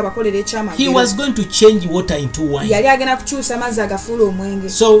okubanga abakolera He ekyamagero was going to change water into wine. yali agenda kukyusa amazzi agafuula omwenge.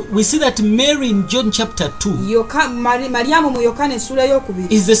 So we see that Mary in John chapter 2 Malyamu mu Yokaana essula ey'okubiri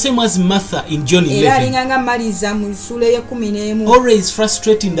is the same as Martha in John era 11. alinganga Maliza mu essula ey'ekumi Always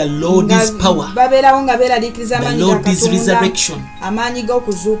frustrating the Lord's power, babeerawo nga beeraliikiriza the amaanyi ga Lord's Katonda resurrection. amaanyi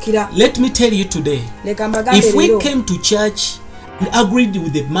g'okuzuukira. Let me tell you today, Leka mbagambe if we leero came to church and agreed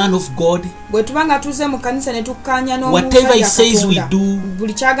with the man of God, bwe tuba nga tuze mu kanisa ne tukkaanya whatever he n'omusajja says we Katonda do,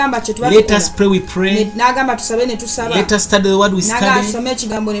 buli kyagamba kye tuba let us tukola pray, we pray. n'agamba tusabe ne tusaba Let us study the word, we n'agamba study. tusome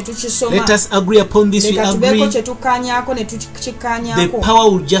ekigambo ne tukisoma Let us agree upon this, we leka tubeeko agree. kye tukkaanyaako ne The tukikkaanyaako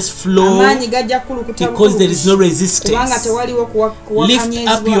power will just flow amaanyi gajja kukulukuta because there is no kubanga resistance. tewaliwo Lift up your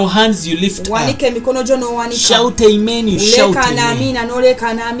kuwakanyizibwa. hands, you lift up. wanika emikono gyo n'owanika Shout amen, you shout oleekaana amen. amiina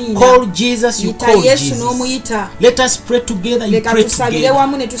n'oleekaana amiina Call Jesus, you yita call Yesu Jesus. n'omuyita Let us pray together, you leka pray tusabire together.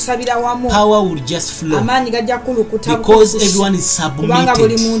 wamu ne tusabira wamu Power will just flow amaanyi gajja kukulukuta because bukukusi. everyone is kubanga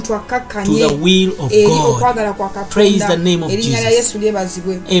buli submitted muntu to akakkanye the will of eri God. okwagala kwa Praise Katonda. the name of erinnya lya Jesus. Yesu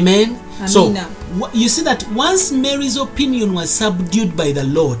lyebazibwe. Amen. So Amina. you see that once Mary's opinion was subdued by the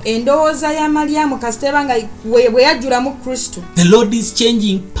Lord, endowooza ya Malyamu kasiteba nga bwe yajjula mu Kristo the Lord is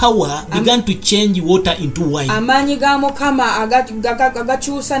changing power, began to change water into wine. amaanyi ga Mukama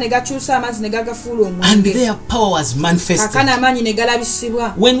agakyusa ne gakyusa amazzi ne gagafuula And omwenge their power was manifested. kakana amaanyi ne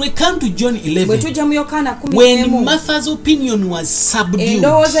galabisibwa. When we come to John bwe 11, tujja mu Yokaana when 11 Martha's opinion was subdued,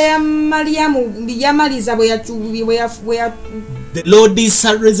 endowooza ya Malyamu yamaliza the Lord's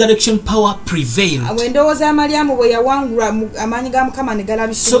resurrection power prevailed. endowooza ya Malyamu bwe yawangulwa amaanyi ga Mukama ne So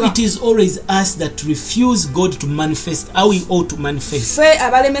galabisibwa. it is always us that refuse God to manifest how we ought to manifest, ffe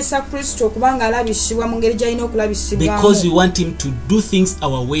abalemesa Kristo kubanga alabisibwa mu ngeri gy'alina because we okulabisibwamu want him to do things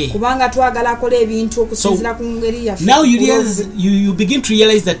our way. kubanga twagala akola ebintu okusinziira ku ngeri yaffe. Now you begin to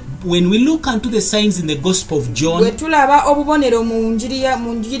realize that when we look unto the signs in the Gospel of bwe John, tulaba obubonero mu njiri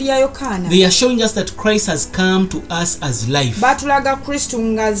ya Yokaana they are showing us that Christ has come to us as life, batulaga Kristo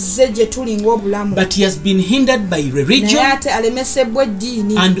ng'azze gye tuli ng'obulamu but he has been hindered by naye religion, ate alemesebwa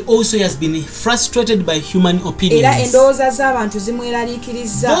eddiini and also he has been frustrated by human era opinions. endowooza z'abantu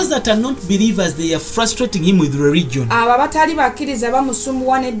zimweraliikiriza. Those that are not believers, they are frustrating him with religion. abo abatali bakkiriza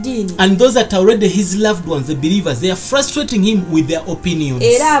bamusumbuwa n'eddiini And those that are already his loved ones, the believers, they are frustrating him with their opinions.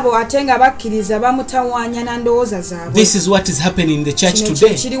 era abo ate nga bakkiriza bamutawaanya na ndowooza zaabwe. This is what is happening in the church Kino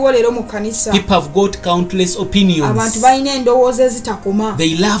today. kiriwo leero mu kanisa. People have got countless abantu opinions. balina endowooza ezitakoma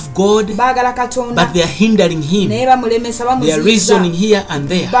They love God, baagala Katonda but they are hindering him. naye bamulemesa They are reasoning here and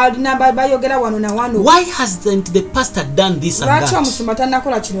there. bayogera wano na wano. Why hasn't the pastor done this and lwaki that? omusumba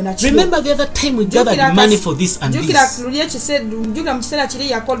tannakola kino na kino? Remember the other time we gathered money for this and jjukira this. jjukira mu kiseera kiri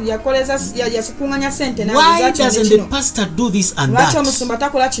yakuŋŋanya sente Why doesn't the pastor do this and lwaki that? omusumba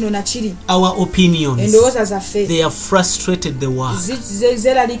takola kino na kiri? Our opinions, endowooza zaffe they have frustrated the word.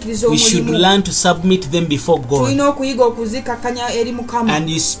 zeeraliikiriza We should omulimu. learn to submit them before God. tulina okuyiga okuzikakkanya eri Mukama And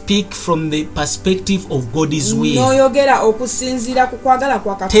you speak from the perspective of God's will. n'oyogera okusinziira ku kwagala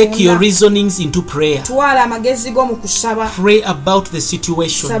kwa Take your Katonda. reasonings into prayer. twala amagezi go mu kusaba. Pray about the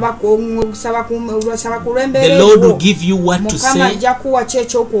situation. saba ku lw'embeera The Lord will eriwo. give you what to Mukama say, ajja kuwa ki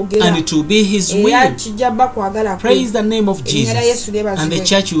ekyokwogera and it will be His era will. kijja bba kwagala kwe. Praise the name of Erinnya lya Jesus. Yesu lyebazibwe. And the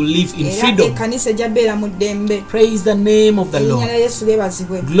church will live in era freedom. ekkanisa ejja beera mu ddembe. Praise the name of the erinnya Lord. lya Yesu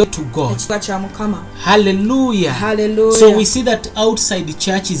lyebazibwe. Glory to God. ekitiibwa kya Mukama. Hallelujah. Hallelujah. So we see that outside the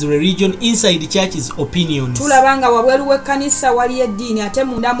church is religion, inside the church is opinions. tulaba nga wabweru w'ekkanisa wali eddiini ate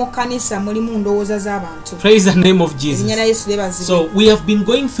munda mu kkanisa mulimu ndowooza z'abantu. Praise the name of erinnya lya Jesus. Yesu lyebazibwe. So we have been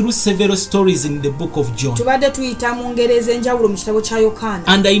going through several stories in the book of John. tubadde tuyita mu ngero ez'enjawulo mu kitabo kya Yokaana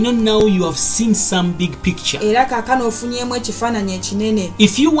And I know now you have seen some big picture. era kaakano ofunyemu ekifaananyi ekinene.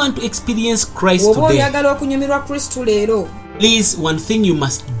 If you want to experience Christ bw'oba today, oyagala okunyumirwa Kristo leero please, one thing you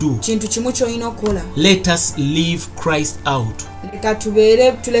must do. kintu kimu ky'olina okukola. Let us leave Christ out.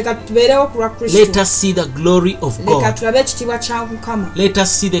 leka tubeerewo ku lwa Let Kristo. us see the glory of Leka God. tulabe ekitiibwa kya Mukama. Let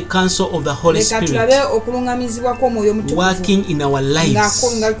us see the counsel of the Holy Leka Spirit tulabe okulungamizibwa kw'Omwoyo Omutukuvu working in our lives.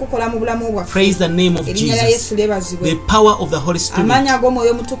 nga kukola mu bulamu bwaffe. Praise the name of Erinnya lya Jesus. Yesu lyebazibwe. The power of the Holy Spirit Amaanyi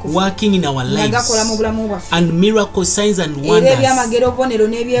ag'Omwoyo Omutukuvu working in our nga gakola mu lives. bulamu bwaffe. And miracles, signs and Era wonders, ebyamagero, obubonero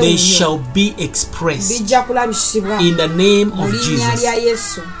they n'ebyewuunyo shall be expressed bijja kulabisibwa in the name mu of linnya lya Jesus.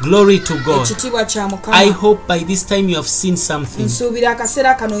 Yesu. Glory to God. Ekitiibwa kya I Mukama. hope by this time you have seen something. Nsuubira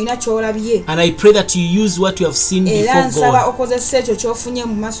akaseera kano olina ky'olabye. And I pray that you use what you have seen Era before nsaba God. okozesa ekyo ky'ofunye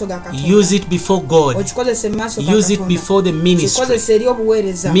mu maaso ga Katonda. Use it before God. Okikozese mu maaso ga Use it Katonda. before the ministry. Kikozese eri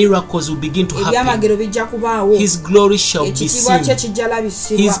obuweereza. Miracles will begin to happen. Ebyamagero bijja kubaawo. His glory shall be Ekitiibwa kye seen. kijja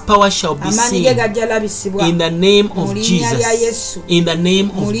labisibwa. His power shall be Amaanyi ge seen. gajja labisibwa. In the name Mu of linnya lya Jesus. Yesu. In the name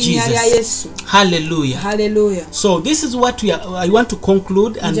Mu of linnya lya Jesus. Yesu. Hallelujah. Haleluya. So this is what I want to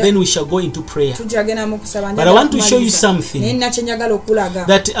conclude, and then we shall go into prayer. Tujja genda mu kusaba. But I want to show you something. Naye nina kye njagala okulaga.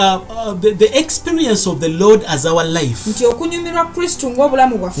 That the experience of the Lord as our life Nti okunyumirwa Kristo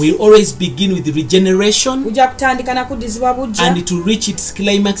ng'obulamu bwaffe will always begin with regeneration, kujja kutandika na kuddizibwa bujja and it will reach its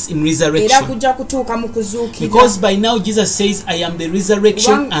climax in era resurrection. kujja kutuuka mu kuzuukira. Because by now Jesus says, I am the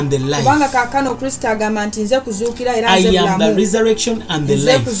resurrection and the Kubanga life. kaakano Kristo agamba nti nze kuzuukira era I nze am the bulamu. resurrection and the Nze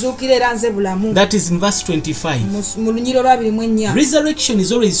life. kuzuukira era nze bulamu. That is in verse 25. Mu lunyiro lwa 24. Resurrection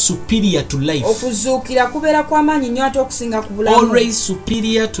is always superior to life. Okuzuukira kubeera kw'amaanyi nnyo ate okusinga ku bulamu. Always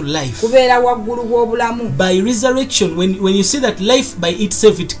superior to life. Kubeera waggulu w'obulamu. By resurrection, when you see that life by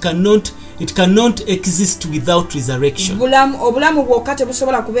itself, it cannot exist without resurrection. Obulamu bwokka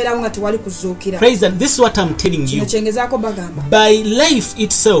tebusobola kubeerawo nga tewali kuzuukira. Praise and this is what I'm telling Kino you. kyengezaako bagamba. By life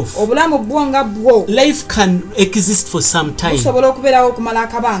itself, Obulamu bwo nga bwo life can exist for some time. busobola okubeerawo okumala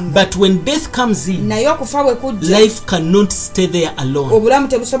akabanga. But when death comes in, Naye okufa bwe kujja life cannot stay there alone. obulamu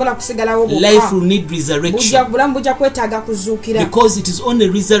tebusobola kusigalawo Life bwokka. will need resurrection. Obulamu bujja kwetaaga kuzuukira. Because it is only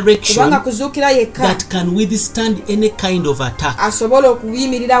resurrection Kubanga kuzuukira yekka that can withstand any kind of attack. asobola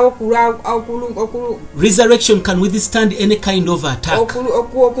okuyimirirawo Resurrection can withstand any kind of attack.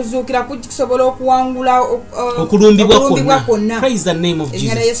 okuzuukira kusobola okuwangula Okulumbibwa okulumbibwa kwonna. kwonna. Praise the name of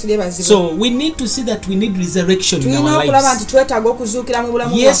Erinnya lya Jesus. Yesu lyebazibwe. So we need to see that we need resurrection in tulina our okulaba lives. nti twetaaga okuzuukira mu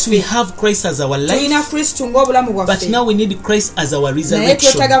bulamu Yes, we bwaffe. have Christ as our tulina life, Kristo ng'obulamu but bwaffe. now we need Christ as our Naye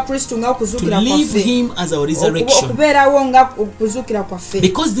resurrection. twetaaga Kristo nga To okuzuukira live kwaffe. Him as our resurrection. Okubeerawo nga okuzuukira kwaffe.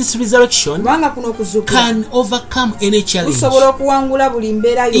 Because this resurrection Kubanga kuno okuzuukira can overcome any challenge, kusobola okuwangula buli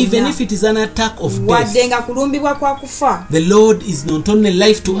mbeera even yonna. if it is an attack of Wadde death. nga kulumbibwa kwa kufa. The Lord is not only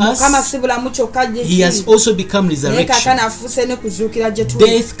life to Mukama us, si bulamu kyokka gye He has kiri. also become Naye resurrection. kaakano afuuse ne kuzuukira gye tuli.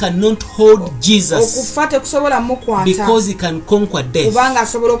 Death cannot hold Jesus Okufa tekusobola mukwata. because He can conquer death. Kubanga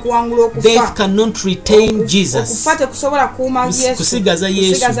asobola okuwangula okufa. Death cannot retain Jesus, Okufa tekusobola kuuma Yesu. kusigaza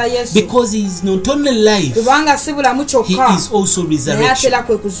Kusigaza Yesu, Yesu. because He is not only life, Kubanga si bulamu He kyokka. is also Naye resurrection. atera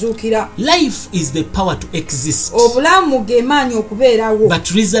kwe kuzuukira. Life is the power to exist, Obulamu ge maanyi okubeerawo.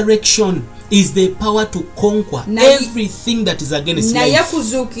 but resurrection is the power to conquer Naye- everything that is against Naye life.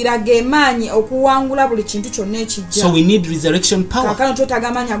 kuzuukira ge maanyi okuwangula buli kintu kyonna ekijja. So we need resurrection power. Kaakano twetaaga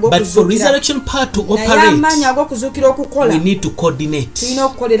amaanyi But for ag'okuzuukira. resurrection power to Naye amaanyi operate, ag'okuzuukira okukola we need to coordinate tulina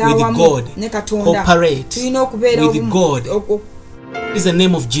okukolera with awamu God, ne Katonda. cooperate Tulina okubeera with obumu. God. is the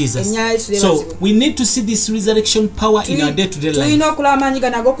name of Jesus. Erinnya lya Yesu So lyebazibwe. we need to see this resurrection power in our day-to-day life. tulina okulaba amaanyi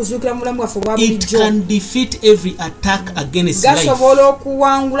gano ag'okuzuukira mu bulamu bwaffe obwa It bulijjo. can defeat every attack against life. Gasobola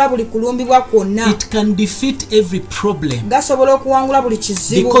okuwangula buli kulumbibwa kwonna. It can defeat every problem, Gasobola okuwangula buli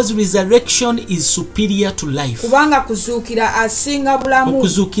kizibu. because resurrection is superior to life. Kubanga kuzuukira asinga bulamu.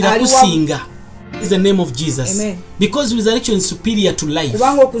 Okuzuukira Ali wa- kusinga is the name of Jesus. Amen. Because resurrection is superior to life.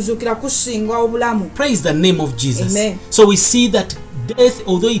 Kubanga okuzuukira kusinga obulamu. Praise the name of Jesus. Amen. So we see that death,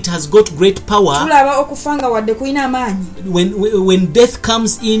 although it has got great power, Tulaba okufa nga wadde kulina amaanyi. when death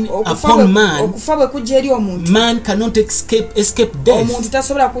comes in Okufa upon man, okufa bwe kujja eri omuntu. man cannot escape death. Omuntu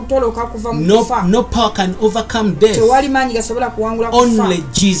tasobola kutoloka kuva mu No, kufa. no power can overcome death. Tewali maanyi gasobola kuwangula kufa. Only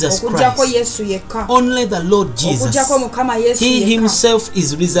Jesus Okuggyako Christ. Yesu yekka. Only the Lord Jesus. Okuggyako Mukama Yesu He yekka. himself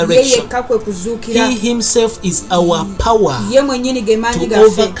is Ye resurrection. yekka kwe kuzuukira. He himself is our power Ye mwennyini ge maanyi to gaffe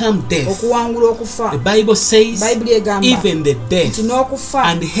overcome death. okuwangula okufa. The Bible says Bayibuli egamba even the death nti n'okufa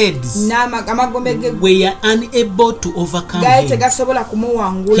and heads amagombe ge were unable to overcome gaali him. tegasobola He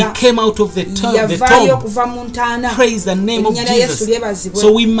kumuwangula. came out of the tomb. Yavaayo okuva mu ntaana. Praise the name of Erinnya lya Yesu Jesus. lyebazibwe.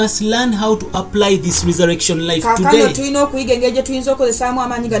 So we must learn how to apply this resurrection life Kaakano today. tulina okuyiga engeri gye tuyinza okukozesaamu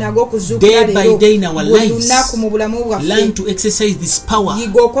amaanyi gano ag'okuzuukira Day by leero. day in our Buli lives. lunaku mu bulamu Learn bwaffe. to exercise this power.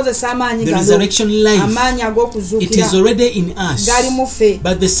 Yiga okozesa amaanyi The gano. resurrection life. Amaanyi It ag'okuzuukira is already in us. gali mu ffe.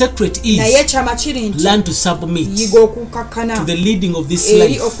 But the secret Naye is ekyama kiri nti learn to submit yiga okukakkana to the leading leading of this eri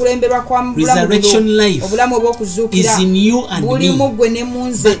life, okulemberwa kwa resurrection life, obulamu is obw'okuzuukira in you and buli mu me. gwe ne mu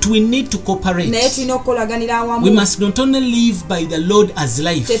nze, But we need to naye cooperate. tulina okukolaganira awamu. We must not only live by the Lord as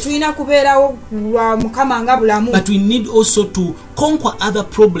life, Tetulina kubeerawo lwa Mukama nga bulamu, but we need also to conquer other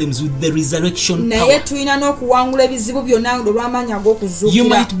problems with the resurrection naye power. tulina n'okuwangula ebizibu byonna olw'amaanyi You ag'okuzuukira.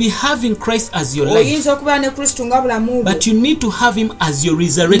 might be having Christ as your life, Oyinza okubeera ne Kristo nga bulamu bwo, but you need to have him as your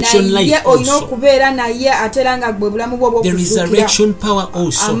resurrection naye life olina also. okubeera naye ate era nga gwe bulamu bwo The obw'okuzuukira. resurrection power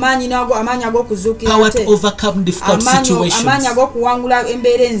also. Amaanyi ag'okuzuukira Power ate. to overcome difficult Amaanyi situations. ag'okuwangula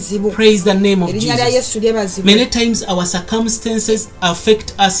embeera enzibu. Praise the name of Erinnya lya Jesus. Yesu lyebazibwe. Many times our circumstances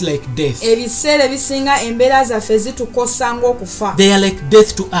affect us like death. Ebiseera ebisinga embeera zaffe zitukosa ng'okufa, They are like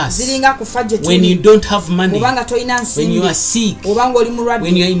death to us. ziringa kufa gye When you tuli. don't have money, Oba nga tolina when you nsimbi, are sick, oba ng'oli when mulwadde,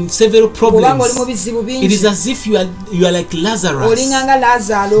 you are in several oba ng'oli mu problems, bizibu it is bingi, as if you are like Lazarus. olinga nga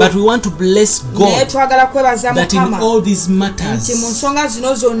Laazaalo. But we want to bless Naye God twagala kwebaza that in Mukama all these nti mu matters, nsonga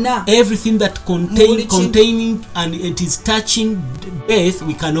zino zonna, everything that containing and it is touching death,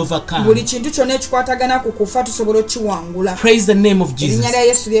 we can overcome. buli kintu kyonna ekikwatagana ku kufa tusobola okukiwangula. Praise the name of Jesus. Erinnya lya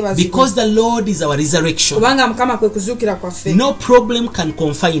Yesu lyebazibwe. Because the Lord is our resurrection, Kubanga Mukama kwe kuzuukira kwaffe, no problem can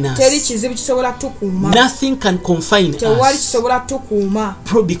confine teri us. kizibu kisobola tukuuma, Nothing can confine tewali us. kisobola tukuuma,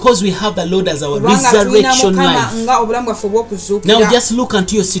 Because we have the Lord as our kubanga tulina resurrection Mukama life. nga obulamu bwaffe Now obw'okuzuukira. just look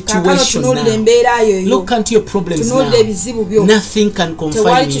into your Kaakano situation tunuulira now. embeera yo eyo, Look into your problems tunuulira now. ebizibu byo, Nothing can tewali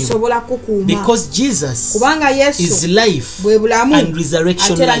confine you. kisobola kukuuma, Because Jesus kubanga Yesu is life bwe bulamu and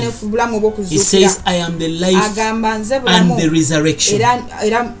resurrection ate era life. ne bulamu He obw'okuzuukira. says, I am the life Agamba nze bulamu and the resurrection.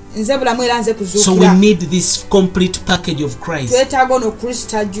 era nze bulamu era nze So we kuzuukira. need this complete package of Christ. Twetaaga ono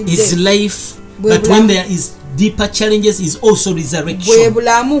Kristo ajjudde. His life, Bwe but when bulamu. there is deeper challenges, is also bwe resurrection.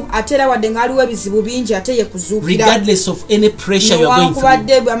 bulamu ate era wadde ng'aliwo ebizibu bingi ate ye kuzuukira. Regardless of any pressure you are going through,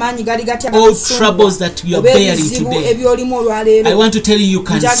 newankubadde amaanyi gali gatya all gakusumba, troubles that you are oba bearing ebizibu today, ebyolimu I olwaleero, want to tell you, you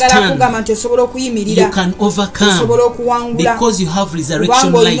can njagala stand, kugamba nti osobola okuyimirira, you can overcome, osobola okuwangula, because you have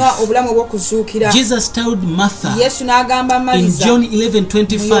resurrection kubanga olina life. obulamu obw'okuzuukira. Jesus told Martha Yesu n'agamba in Maliza John mu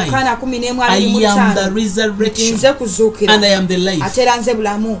 11:25, Yokaana I am the 14:25 nti resurrection nze kuzuukira and I am the life. ate era nze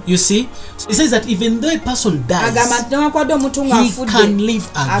bulamu. You see, so he says that even though a person Agamba dies, nti newankubadde omuntu he ng'afudde can live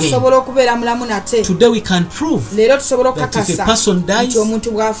again. asobola okubeera mulamu nate. Today we can prove Leero tusobola that if a okukakasa person dies, nti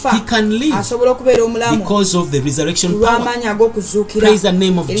omuntu bw'afa he can live asobola okubeera omulamu because of the resurrection power. olw'amaanyi ag'okuzuukira. Praise the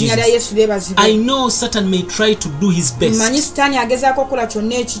name of Erinnya lya Jesus. Yesu lyebazibwe. I know Satan may try to do his Mmanyi best sitaani agezaako okukola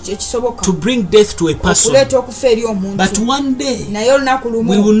kyonna ekisoboka to bring death to a person, okuleeta okufa eri but omuntu, one day naye olunaku we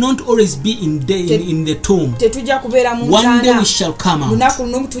lumu will not always be in the tomb. tetujja kubeera mu One day we ntaana, shall come out, lunaku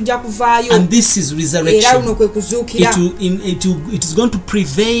lumu tujja kuvaayo, and this is era resurrection. luno kwe kuzuukira It is going to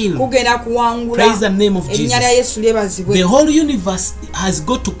prevail. kugenda kuwangula. Praise the name of Erinnya lya Jesus. Yesu lyebazibwe. The whole universe has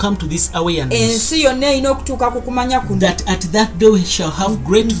got to come to this awareness Ensi yonna erina okutuuka ku kumanya kuno that at that day we shall have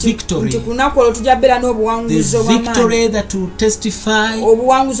great nti victory. ku lunaku olwo tujja beera The n'obuwanguzi obw'amaanyi, victory that will testify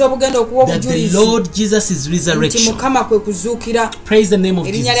obuwanguzi obugenda okuwa that the obujulizi Lord Jesus is nti resurrection. Mukama kwe kuzuukira. Praise the name of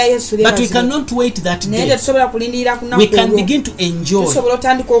Erinnya Jesus. lya Yesu But we lyebazibwe. cannot wait that Naye day. tetusobola kulindirira ku We lunaku can olwo, begin to enjoy tusobola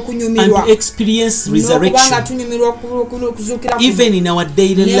otandika and okunyumirwa to experience n'okuba nga resurrection tunyumirwa okuzuukira kuno, even in our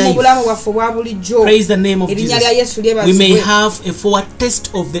daily ne mu life. bulamu bwaffe obwa bulijjo. Praise the name of Erinnya lya Jesus. Yesu We may lyebazibwe. have a foretaste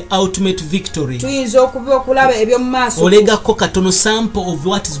of the ultimate victory. Tuyinza okulaba eby'omu maaso, Olegako katono sample of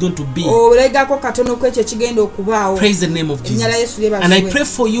what is going to be. olegako katono kwekyo ekigenda okubaawo. Praise the name of Erinnya lya Jesus. Yesu And I lyebazibwe. pray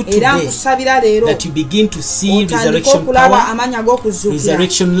for you Era today nkusabira leero that you begin to see otandike resurrection okulaba power, amaanyi ag'okuzuukira,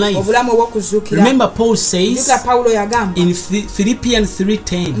 resurrection life. obulamu obw'okuzuukira. Remember, Paul says Jjukira Pawulo yagamba in Philippians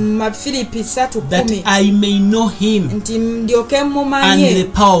 3:10 mu Filipi that 3:10 I may know him nti ndyoke and the mumanye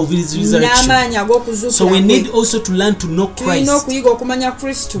power of his resurrection. n'amaanyi So ag'okuzuukira we kwe. need also to learn to know Tulina Christ okuyiga okumanya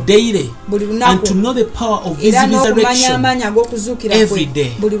Kristo daily buli and to lunaku, know the power of his era n'okumanya resurrection amaanyi ag'okuzuukira every kwe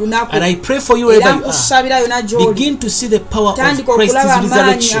day. buli lunaku. And I pray for you wherever Era you are. nkusabira yonna gy'oli, Begin to see the power of tandika Christ's okulaba amaanyi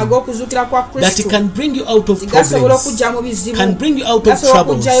resurrection ag'okuzuukira kwa that Kristo can bring you out of gasobola problems, okujja mu bizibu, can bring you out of gasobola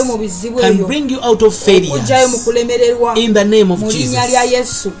troubles, okujjayo mu bizibu can ebyo, bring you out of okujjayo mu failures. kulemererwa In the name of mu linnya lya Jesus.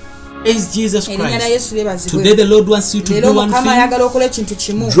 Yesu. Praise Jesus Erinnya lya Christ. Yesu lyebazibwe. Today the Lord wants you to Leero do one Mukama thing. ayagala okola ekintu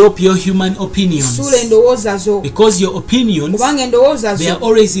kimu, Drop your human opinions. suula endowooza zo, Because your opinions, kubanga endowooza they are zo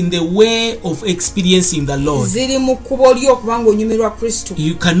always in the way of experiencing the Lord. ziri mu kkubo lyo kubanga onyumirwa Kristo.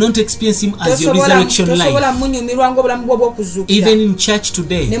 You cannot experience Him as your resurrection tosobola life. munyumirwa ng'obulamu bwo bw'okuzuukira. Even in church Ne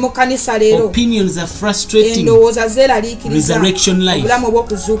today, mu kkanisa leero opinions are frustrating endowooza zeeraliikiriza resurrection life. obulamu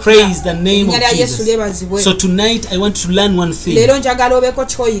obw'okuzuukira. Praise the name Erinnya of lya Yesu Jesus. lyebazibwe. So tonight I want to learn one thing. Leero njagala obeeko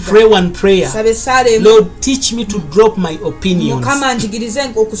ky'oyiga. Pray one prayer. sabe sale Lord, teach me to drop my opinions. Mukama njigirize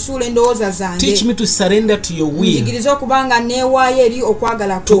okusuula endowooza zange. Teach me to surrender to your will. Njigirize okubanga neewaayo eri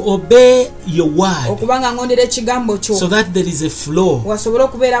okwagala To kwo. obey your word. Okubanga ngondera ekigambo kyo. So that there is a flow wasobole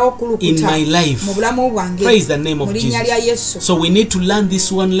okubeerawo okulukuta in my life. mu bulamu bwange. Praise the name of mu linnya lya Jesus. Yesu. So we need to learn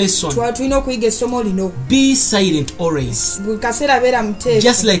this one lesson. Tulina okuyiga essomo lino. Be silent always. Buli kaseera beera muteefu.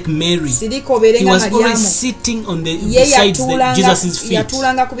 Just like Mary. Sirika obeere He nga was always Maryamu. sitting on the Ye besides Jesus' feet.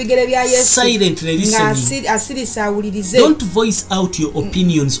 yatuulanga ku bigere bya Yesu. Silently listening. Asirisa awulirize. Don't voice out your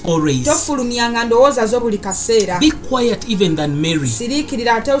opinions always. Tofulumyanga ndowooza zo buli kaseera. Be quiet even than Mary.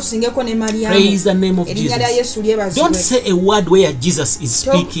 Siriikirira ate osingeko ne Maryamu. Praise the name of Erinnya lya Jesus. Yesu lyebazibwe. Don't say a word where Jesus is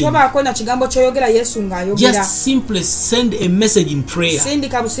speaking. Tobaako na kigambo ky'oyogera Yesu ng'ayogera. Just simply send a message in prayer.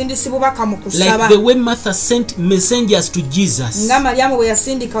 Sindika busindisi bubaka mu Like kusaba. the way Martha sent messengers to Jesus Nga Maryamu bwe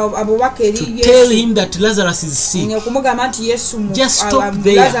yasindika abubaka eri to tell Yesu. him that Lazarus is sick. Okumugamba nti Yesu Just stop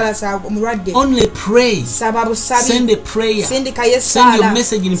there. Lazarus omulwadde. Only pray. Saba busabi. Send a prayer. Sindika Send your yesaala.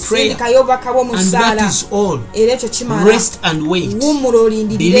 message in prayer. Sindika y'obubaka bwo mu And that ssaala. is all. Era ekyo kimala. Rest and wait. Wummula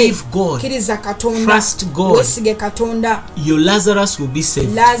olindirire. Believe God. Kkiriza Katonda. Trust God. Weesige Katonda. Your Lazarus will be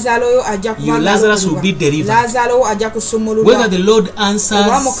saved. Lazaalo oyo ajja Your Lazarus will be delivered. Lazaalo ajja kusumululwa. Whether the Lord Oba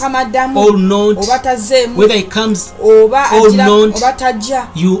answers Mukama addamu. or not, Oba tazzeemu. whether he comes Oba or agira. not, Oba tajja.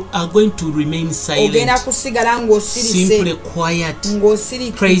 you are going to remain Ogenda silent. kusigala ng'osirise. Simply quiet.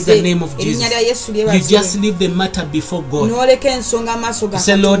 Ng'osiriikirize. Praise the name of Erinnya lya Jesus. Yesu You lyebazibwe. just leave the matter before God. N'oleka ensonga mu maaso ga You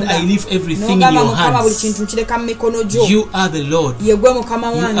say, Lord, Katonda. I leave everything in N'ogamba your Mukama buli hands. kintu nkireka mu mikono gyo. You are the Lord. Ye gwe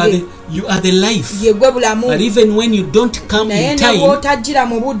Mukama You are the life. Ye gwe bulamu. But even when you don't come Naye in ne time, bw'otajjira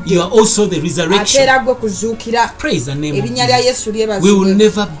mu budde. you are also the Ate resurrection. era gwe kuzuukira. Praise the name of Erinnya lya Jesus. Yesu We will lyebazibwe.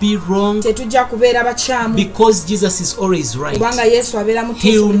 never be wrong Tetujja kubeera bakyamu. because Jesus is always right. Kubanga Yesu abeera He mutuufu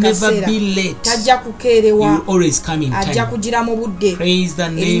will buli never kaseera. be late. Tajja He kukeerewa. will always come in Ajja time. kugira mu budde. Praise the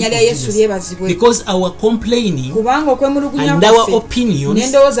name Erinnya of lya Yesu Jesus. lyebazibwe. Because our complaining Kubanga okwemulugunya and our kwaffe opinions,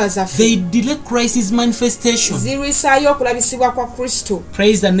 n'endowooza zaffe they delay Christ's manifestation. zirwisaayo okulabisibwa kwa Kristo.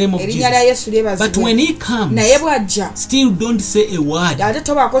 Praise the name of Erinnya lya Jesus. Yesu But when lyebazibwe. he comes, Naye bw'ajja still don't say a word. ate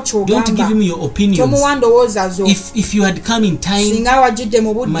tobaako Don't give ky'ogamba. him your opinions. Tomuwa ndowooza zo. If you had come in time, Singa wajjidde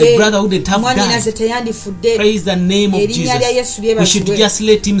mu my budde brother wouldn't have mwannyinaze died. teyandifudde. Praise the name of Erinnya lya Jesus. Yesu We should lyebazibwe. just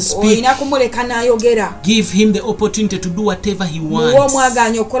let him speak. Olina kumuleka n'ayogera. Give him the opportunity to do whatever he Muwe wants.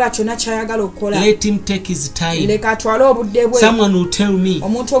 omwagaanya okukola kyonna ky'ayagala okukola. Let him take his time. Leka atwale obudde bwe. Someone will tell me,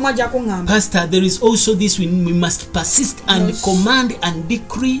 Omuntu omu ajja kuŋŋamba. Pastor, there is also this we must persist and Yes. command and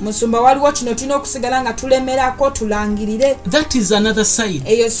decree. Musumba waliwo kino tulina okusigala nga tulemerako tulangirire. That is another side.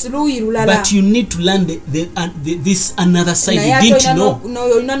 Eyo si luuyi lulala. But you need to learn this another side. Naye You ate didn't know.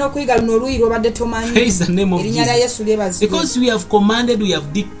 olina n'okuyiga luno oluuyi lw'obadde tomanyi. Praise the name of Erinnya lya Jesus. Yesu lyebazibwe. Because we have commanded, we have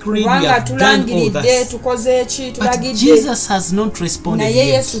decreed, we Kubanga have done all tulangiridde that. tukoze ki But tulagidde. Jesus has not responded Naye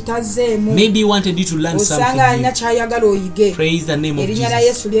yet. Yesu tazzeemu. Maybe he wanted you to learn Osanga something alina new. ky'ayagala oyige. Praise the name of Erinnya lya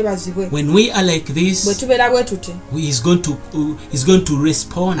Jesus. Yesu lyebazibwe. When we are like Bwe this, tubeera bwe tuti he's going to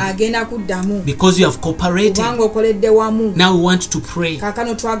respond agenda kuddamu. because you have cooperated. Kubanga okoledde wamu. Now we want to pray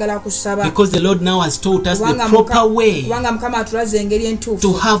Kaakano twagala kusaba. because the Lord now has taught us the Kubanga proper way kubanga Mukama atulaze engeri entuufu.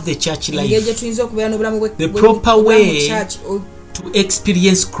 to have the church Engeri gye life, tuyinza okubeera n'obulamu The proper way church. to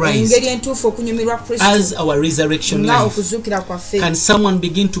experience Christ Engeri entuufu okunyumirwa Kristo as our resurrection nga life. okuzuukira kwaffe. Can someone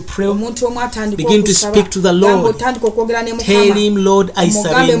begin to pray? Omuntu omu atandika Begin to okusaba. speak to the Lord. Gamba otandika okwogera ne Tell Mukama. him, Lord, I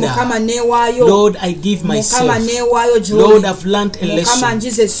Mugambe Mukama surrender. neewaayo. Lord, I give Mukama myself. neewaayo gy'oli. Lord, I've learned a Mukama lesson.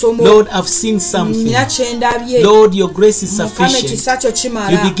 njize essomo. Lord, I've seen something. Nina kye ndabye. Lord, your grace is Mukama sufficient. ekisa kyo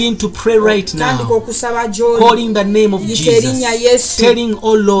kimala. You begin to pray right Tandika now, okusaba gy'oli. calling the name of Yita erinnya Jesus, Yesu. telling,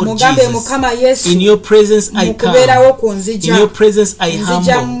 oh Lord Mugambe Jesus, Mukama Yesu. in your presence I Mu come, kubeerawo kunzija. in your presence I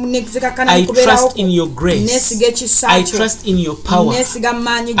Nzija humble, nekizikakana I mu kubeerawo trust in your grace, neesiga ekisa I kyo. trust in your power. Neesiga mu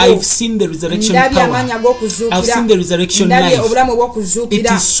maanyi go. I've seen the resurrection Ndabye amaanyi power. ag'okuzuukira. I've seen the resurrection Ndabye life. obulamu It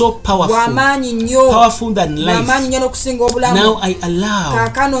obw'okuzuukira. is so powerful, Bw'amaanyi nnyo. powerful than Bw'amaanyi life. nnyo n'okusinga obulamu. Now I allow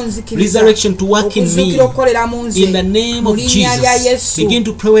Kaakano nzikiriza resurrection to work in me. okuzuukira okukolera mu nze. In the name Mu of linnya lya Jesus, Yesu. begin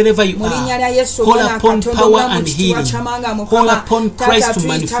to pray wherever you Mu linnya lya are. Yesu Call omwana upon Katonda power omulamu and ekitiibwa healing. ky'amanga Call Mukama. upon Taata, Christ to tuyita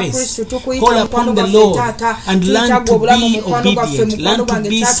manifest. Kristo, tukuyita Call mukwano upon the gwaffe, Lord Taata. and Tuyita learn to obulamu be mukwano gwaffe, obedient. mukwano Learn to gwange,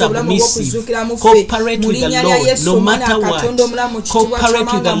 be Taata, obulamu submissive. bw'okuzuukira mu ffe. Cooperate Mu with the linnya lya Lord Yesu no omwana matter Katonda what. omulamu ekitiibwa Cooperate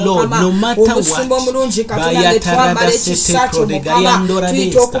with the ky'amanga Lord Mukama. no matter Omusimba what. omulungi Katonda nge twambala ekisa kyo Mukama.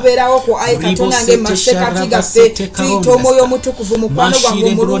 Tuyita okubeerawo ku ayi Katonda nge masekati gaffe. Tuyita omwoyo omutukuvu mukwano gwange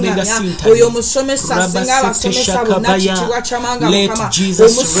omulungamya. Oyo omusomesa asinga abasomesa bonna kitiibwa ky'amanga Mukama.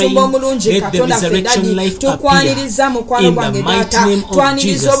 Omusumba omulungi Katonda ffe dadi tukwaniriza mukwano gwange Taata.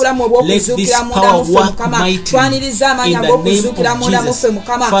 Twaniriza obulamu obw'okuzuukira munda mu ffe Mukama. Twaniriza amaanyi ag'okuzuukira okuzuukira munda muffe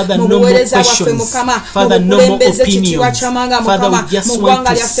mukama Father, mu no more buweereza bwaffe questions. mukama mu Father, no more bukulembeze kitiibwa opinions. kyamanga Father, mukama we just mu want ggwanga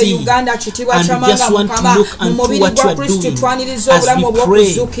to lyaffe see Uganda kitiibwa and we kyamanga just want to mukama look mu unto mubiri what you gwa are Kristo doing. twaniriza As obulamu we pray,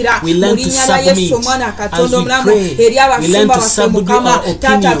 obw'okuzuukira we mu learn to linnya lya Yesu submit. omwana As Katonda we omulamu pray, eri we learn abasumba to baffe subdue mukama our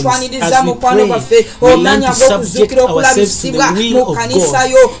taata opinions. twaniriza As we mukwano pray, gwaffe we learn omwanya to subject gw'okuzuukira ourselves to the okulabisibwa will mu of kanisa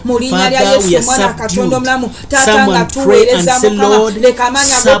God. yo mu linnya lya Father, Yesu we are omwana Katonda subdued. omulamu taata nga Someone pray tuweereza and say, mukama Lord, leka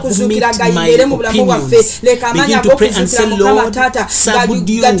amaanyi ag'okuzuukira submit gayimbere mu my bulamu bwaffe opinions. leka amaanyi Begin to pray and ag'okuzuukira say, mukama Lord, taata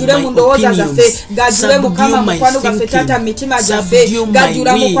subdue gajule mu my ndowooza zaffe opinions. gajule mukama Subdue my mukwano gwaffe taata mu thinking. mitima gyaffe Subdue my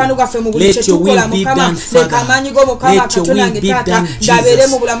gajula will. mukwano gwaffe mu buli Let kye your will tukola be mukama done, leka Father. amaanyi go mukama Let your Katonda will wange be taata done, gabeere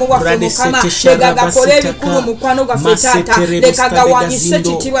Jesus. mu bulamu bwaffe mukama Radesete legagakolere mukwano gwaffe taata leka gawanyise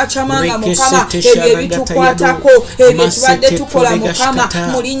ekitiibwa kyamanga mukama ebyo ebitukwatako ebyo tubadde tukola mukama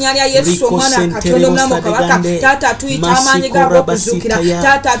mu linnya lya Yesu omwana Katonda omulamu kabaka taata tuyita amaanyi gago okuzuukira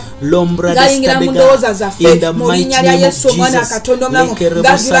taata gayingira mu ndowooza zaffe mu linnya lya Yesu omwana Katonda omulamu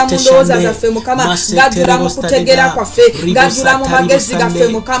gajula mu ndowooza zaffe mukama gajula mu kutegeera kwaffe gajula mu magezi gaffe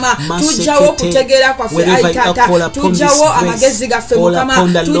mukama tujjawo okutegeera kwaffe ayi taata tujjawo amagezi gaffe mukama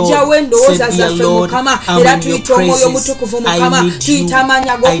tujjawo endowooza zaffe mukama era tuyita omwoyo omutukuvu mukama tuyita amaanyi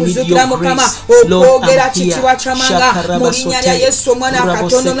ag'okuzuukira mukama okwogera kitiibwa kyamanga mu linnya lya Yesu omwana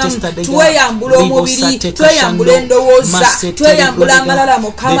Katonda omulamu tweyambula omubiri tweyambula endowooza tweyambula amalala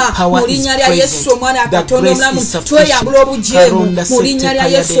mukama mu linnya lya Yesu omwana Katonda omulamu tweyambula obujeemu mu linnya lya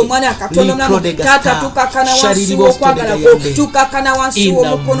Yesu omwana Katonda omulamu taata tukakana wansi w'okwagala kwo tukakana wansi in the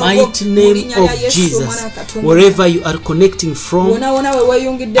w'omukono gwo mighty mu name linnya lya of Yesu Jesus. omwana Katonda Wherever you are connecting from, wona wona we I know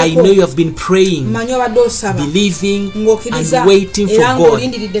weeyungiddeko you have been praying, manyi obadde osaba believing, ng'okkiriza and waiting for era God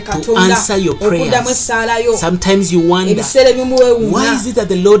ng'olindiridde to Katonda answer your okuddamu prayers. essaala yo Sometimes you wonder, ebiseera ebimu why weewuunya is it that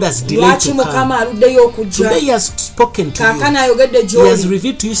the Lord has delayed lwaki to mukama come? aluddeyo okujja Today He has spoken to kaakano you. ayogedde He has gy'oli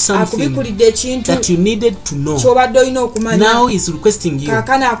revealed to you something akubikulidde ekintu that you needed to know. ky'obadde olina okumanya Now He's requesting you,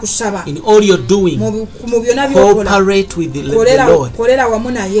 kaakano akusaba in all you're doing, mu byonna by'okola cooperate with the Lord. kolera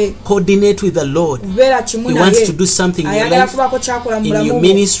wamu naye Coordinate with the Lord. kubeera kimu He wants naye to do something in your ayagala life, kubako kyakola mu in bulamu your bwo,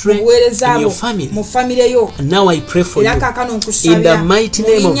 ministry, mu buweereza in bwo, your family. mu famire yo And now I pray for era you. kaakano In the nkusabira mighty mu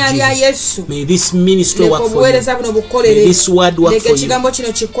name of linnya lya Yesu Jesus, may this ministry leka work for you. obuweereza buno May bukolere this word work leka for you. ekigambo kino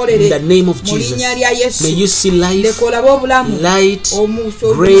In kikolere the name of mu linnya Jesus, lya Yesu may you see life, leka olabe obulamu light,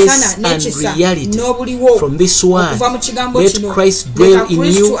 omusana grace, and n'ekisa reality n'obuliwo from this word. okuva mu kigambo Let kino Christ leka dwell in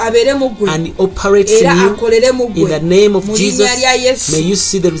Kristo you abeere mu ggwe and operates era in you. akolere mu In ggwe the name of mu Jesus, linnya lya Yesu may you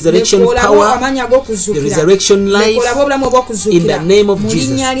see the resurrection leka olabe power, amaanyi the ag'okuzuukira resurrection leka life. olabe obulamu In obw'okuzuukira the name of mu Jesus,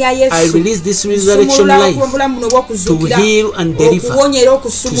 linnya lya I Yesu release this resurrection nsumulula life obulamu buno to obw'okuzuukira heal and deliver, okuwonya era to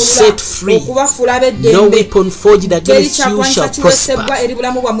okusumulula set free. okubafuula No ab'eddembe weapon forged teri against you kyakwanyisa shall kiweesebwa prosper. eri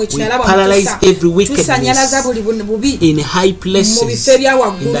bulamu bwammwe We kiralaba paralyze every tusannyalaza wickedness buli bubi in high mu places. bifo ebya In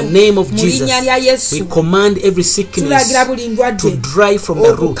waggulu the name of mu Jesus, linnya lya we Yesu command every sickness tulagira buli to ndwadde dry from the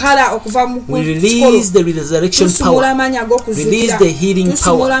root. okukala okuva mu We kikolo release the resurrection tusumula power. amaanyi ag'okuzuukira Release the healing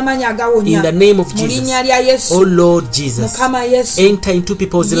tusumula power. amaanyi In agawonya the name of mu linnya Jesus. lya Yesu Oh Lord Jesus, mukama Yesu enter into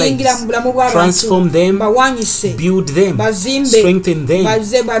people's yingira mu lives. bulamu bw'abantu Transform them, bawanyise build them, bazimbe strengthen them,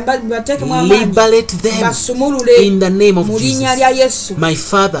 bateekemu amaanyi liberate them. basumulule In the name of mu linnya Jesus. lya Yesu My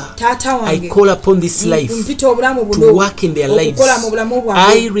Father, taata I wange call upon this life mpita obulamu to buno work in their lives. okukola mu bulamu I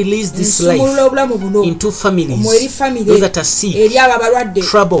bwabwe release this nsumulula life obulamu buno into families, mu eri famire those that are sick, eri abo abalwadde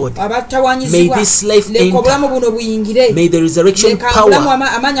troubled. May abatawanyizibwa this life leka obulamu enter. buno buyingire May the resurrection leka obulamu power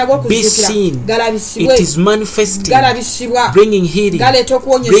amaanyi be ag'okuzuukira seen. galabisibwe It is manifesting, galabisibwa bringing healing, galeeta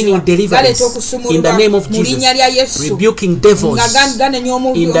okuwonyezebwa bringing deliverance. galeeta In okusumululwa the name of mu Jesus, linnya lya Yesu rebuking devils. nga ganenya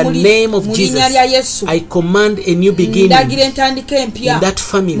In the name of mu Jesus, linnya lya Yesu I command a new beginning ndagira entandika empya in that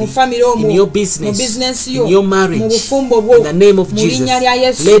family, mu famire omwo in your mu business, bizinensi in yo your mu marriage. bufumbo bwo In the name of mu Jesus, linnya lya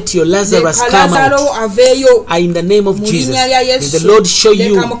Yesu let your Lazarus leka come Lazaro out. aveeyo In the name of mu Jesus, linnya lya may Yesu the Lord show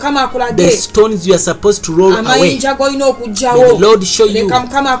you leka Mukama akulage the stones you are supposed to roll away. amayinja g'olina May okuggyawo the Lord show you leka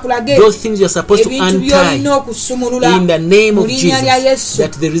Mukama akulage those things you are supposed to ebintu by'olina untie. okusumulula In the name mu of linnya lya Jesus, Yesu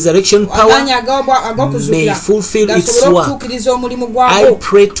that the resurrection amaanyi power ag'okuzuukira may fulfill its gasobole work. okutuukiriza omulimu I gwago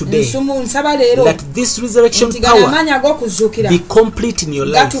pray today nsaba leero that this resurrection nti gano power amaanyi ag'okuzuukira be complete in your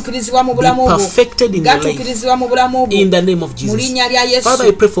life, gatuukirizibwa mu be bulamu bwo perfected in your life. gatuukirizibwa mu bulamu bwo In the name of mu Jesus. linnya lya Yesu Father,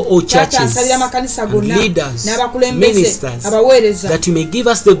 I pray for all taata churches nsabira amakanisa and gonna leaders, n'abakulembeze ministers, abaweereza that you may give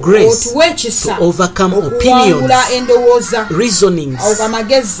us the grace otuwe ekisa to overcome opinions, okuwangula endowooza reasonings,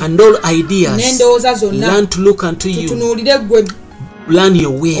 amagezi and all ideas. n'endowooza zonna Learn to look unto you tutunuulire ggwe learn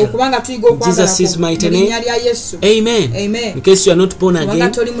your will. okubanga tuyiga In Jesus' mighty mu linnya name. lya Yesu. Amen. Amen. In case you are not born Kubanga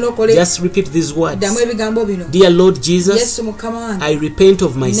again, toli mulokole, just repeat these words. ddamu ebigambo bino. Dear Lord Jesus, Yesu Mukama wange, I repent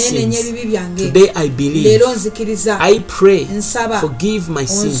of my neenenya sins. ebibi byange. Today I believe. Leero nzikiriza. I pray. Nsaba. Forgive my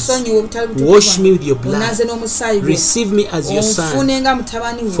sins. Onsonyiwe obutali butukuvu Wash bwange. me with your blood. Onaaze n'omusaayi gwo. Receive me as your son. Onfune nga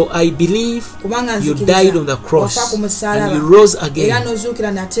mutabani wo. For I believe Kubanga you nzikiriza. died on the cross Wafa ku musalaba. and you rose Era again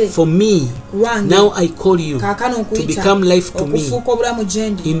n'ozuukira nate. for me. Lwange. Now I call you Kaakano to nkuyita. become life to me. Okufuuka obulamu gye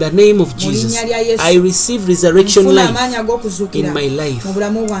ndi. In the name of Mu Jesus, linnya lya Yesu. I receive resurrection Nfuna life amaanyi ag'okuzuukira in my life. mu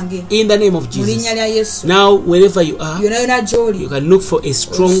bulamu bwange. In the name of Mu Jesus. linnya lya Yesu. Now, wherever you are, Yonna yonna gy'oli. you can look for a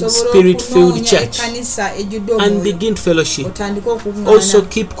strong Osobola spirit-filled okunoonya church ekkanisa ejjudde and omwoyo. begin fellowship. Otandike okukuŋŋaana. Also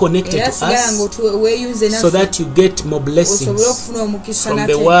keep connected Era to sigala us weeyunze so naffe. that you get more Osobole blessings okufuna omukisa from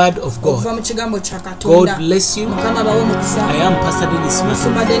nate. the word of Okuva God. mu kigambo kya Katonda. God bless you. Mukama bawe omukisa. I am Pastor Dennis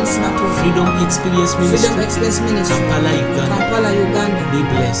Musumba Matu, Dennis Matu. Freedom Experience Freedom Ministry, Express Ministry. Kampala, Uganda. Kampala, Uganda. Be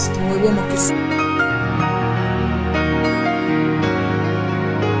blessed. Muweebwe omukisa.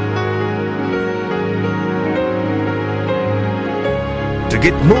 To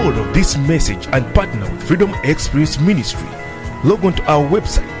get more of this message and partner with Freedom Experience Ministry, log on to our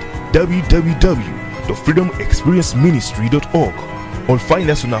website www.freedomexperienceministry.org or find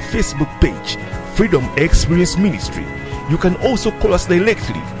us on our Facebook page, Freedom Experience Ministry. You can also call us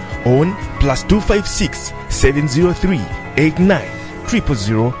directly on +256 703 89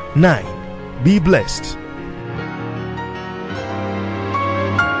 0009. Be blessed.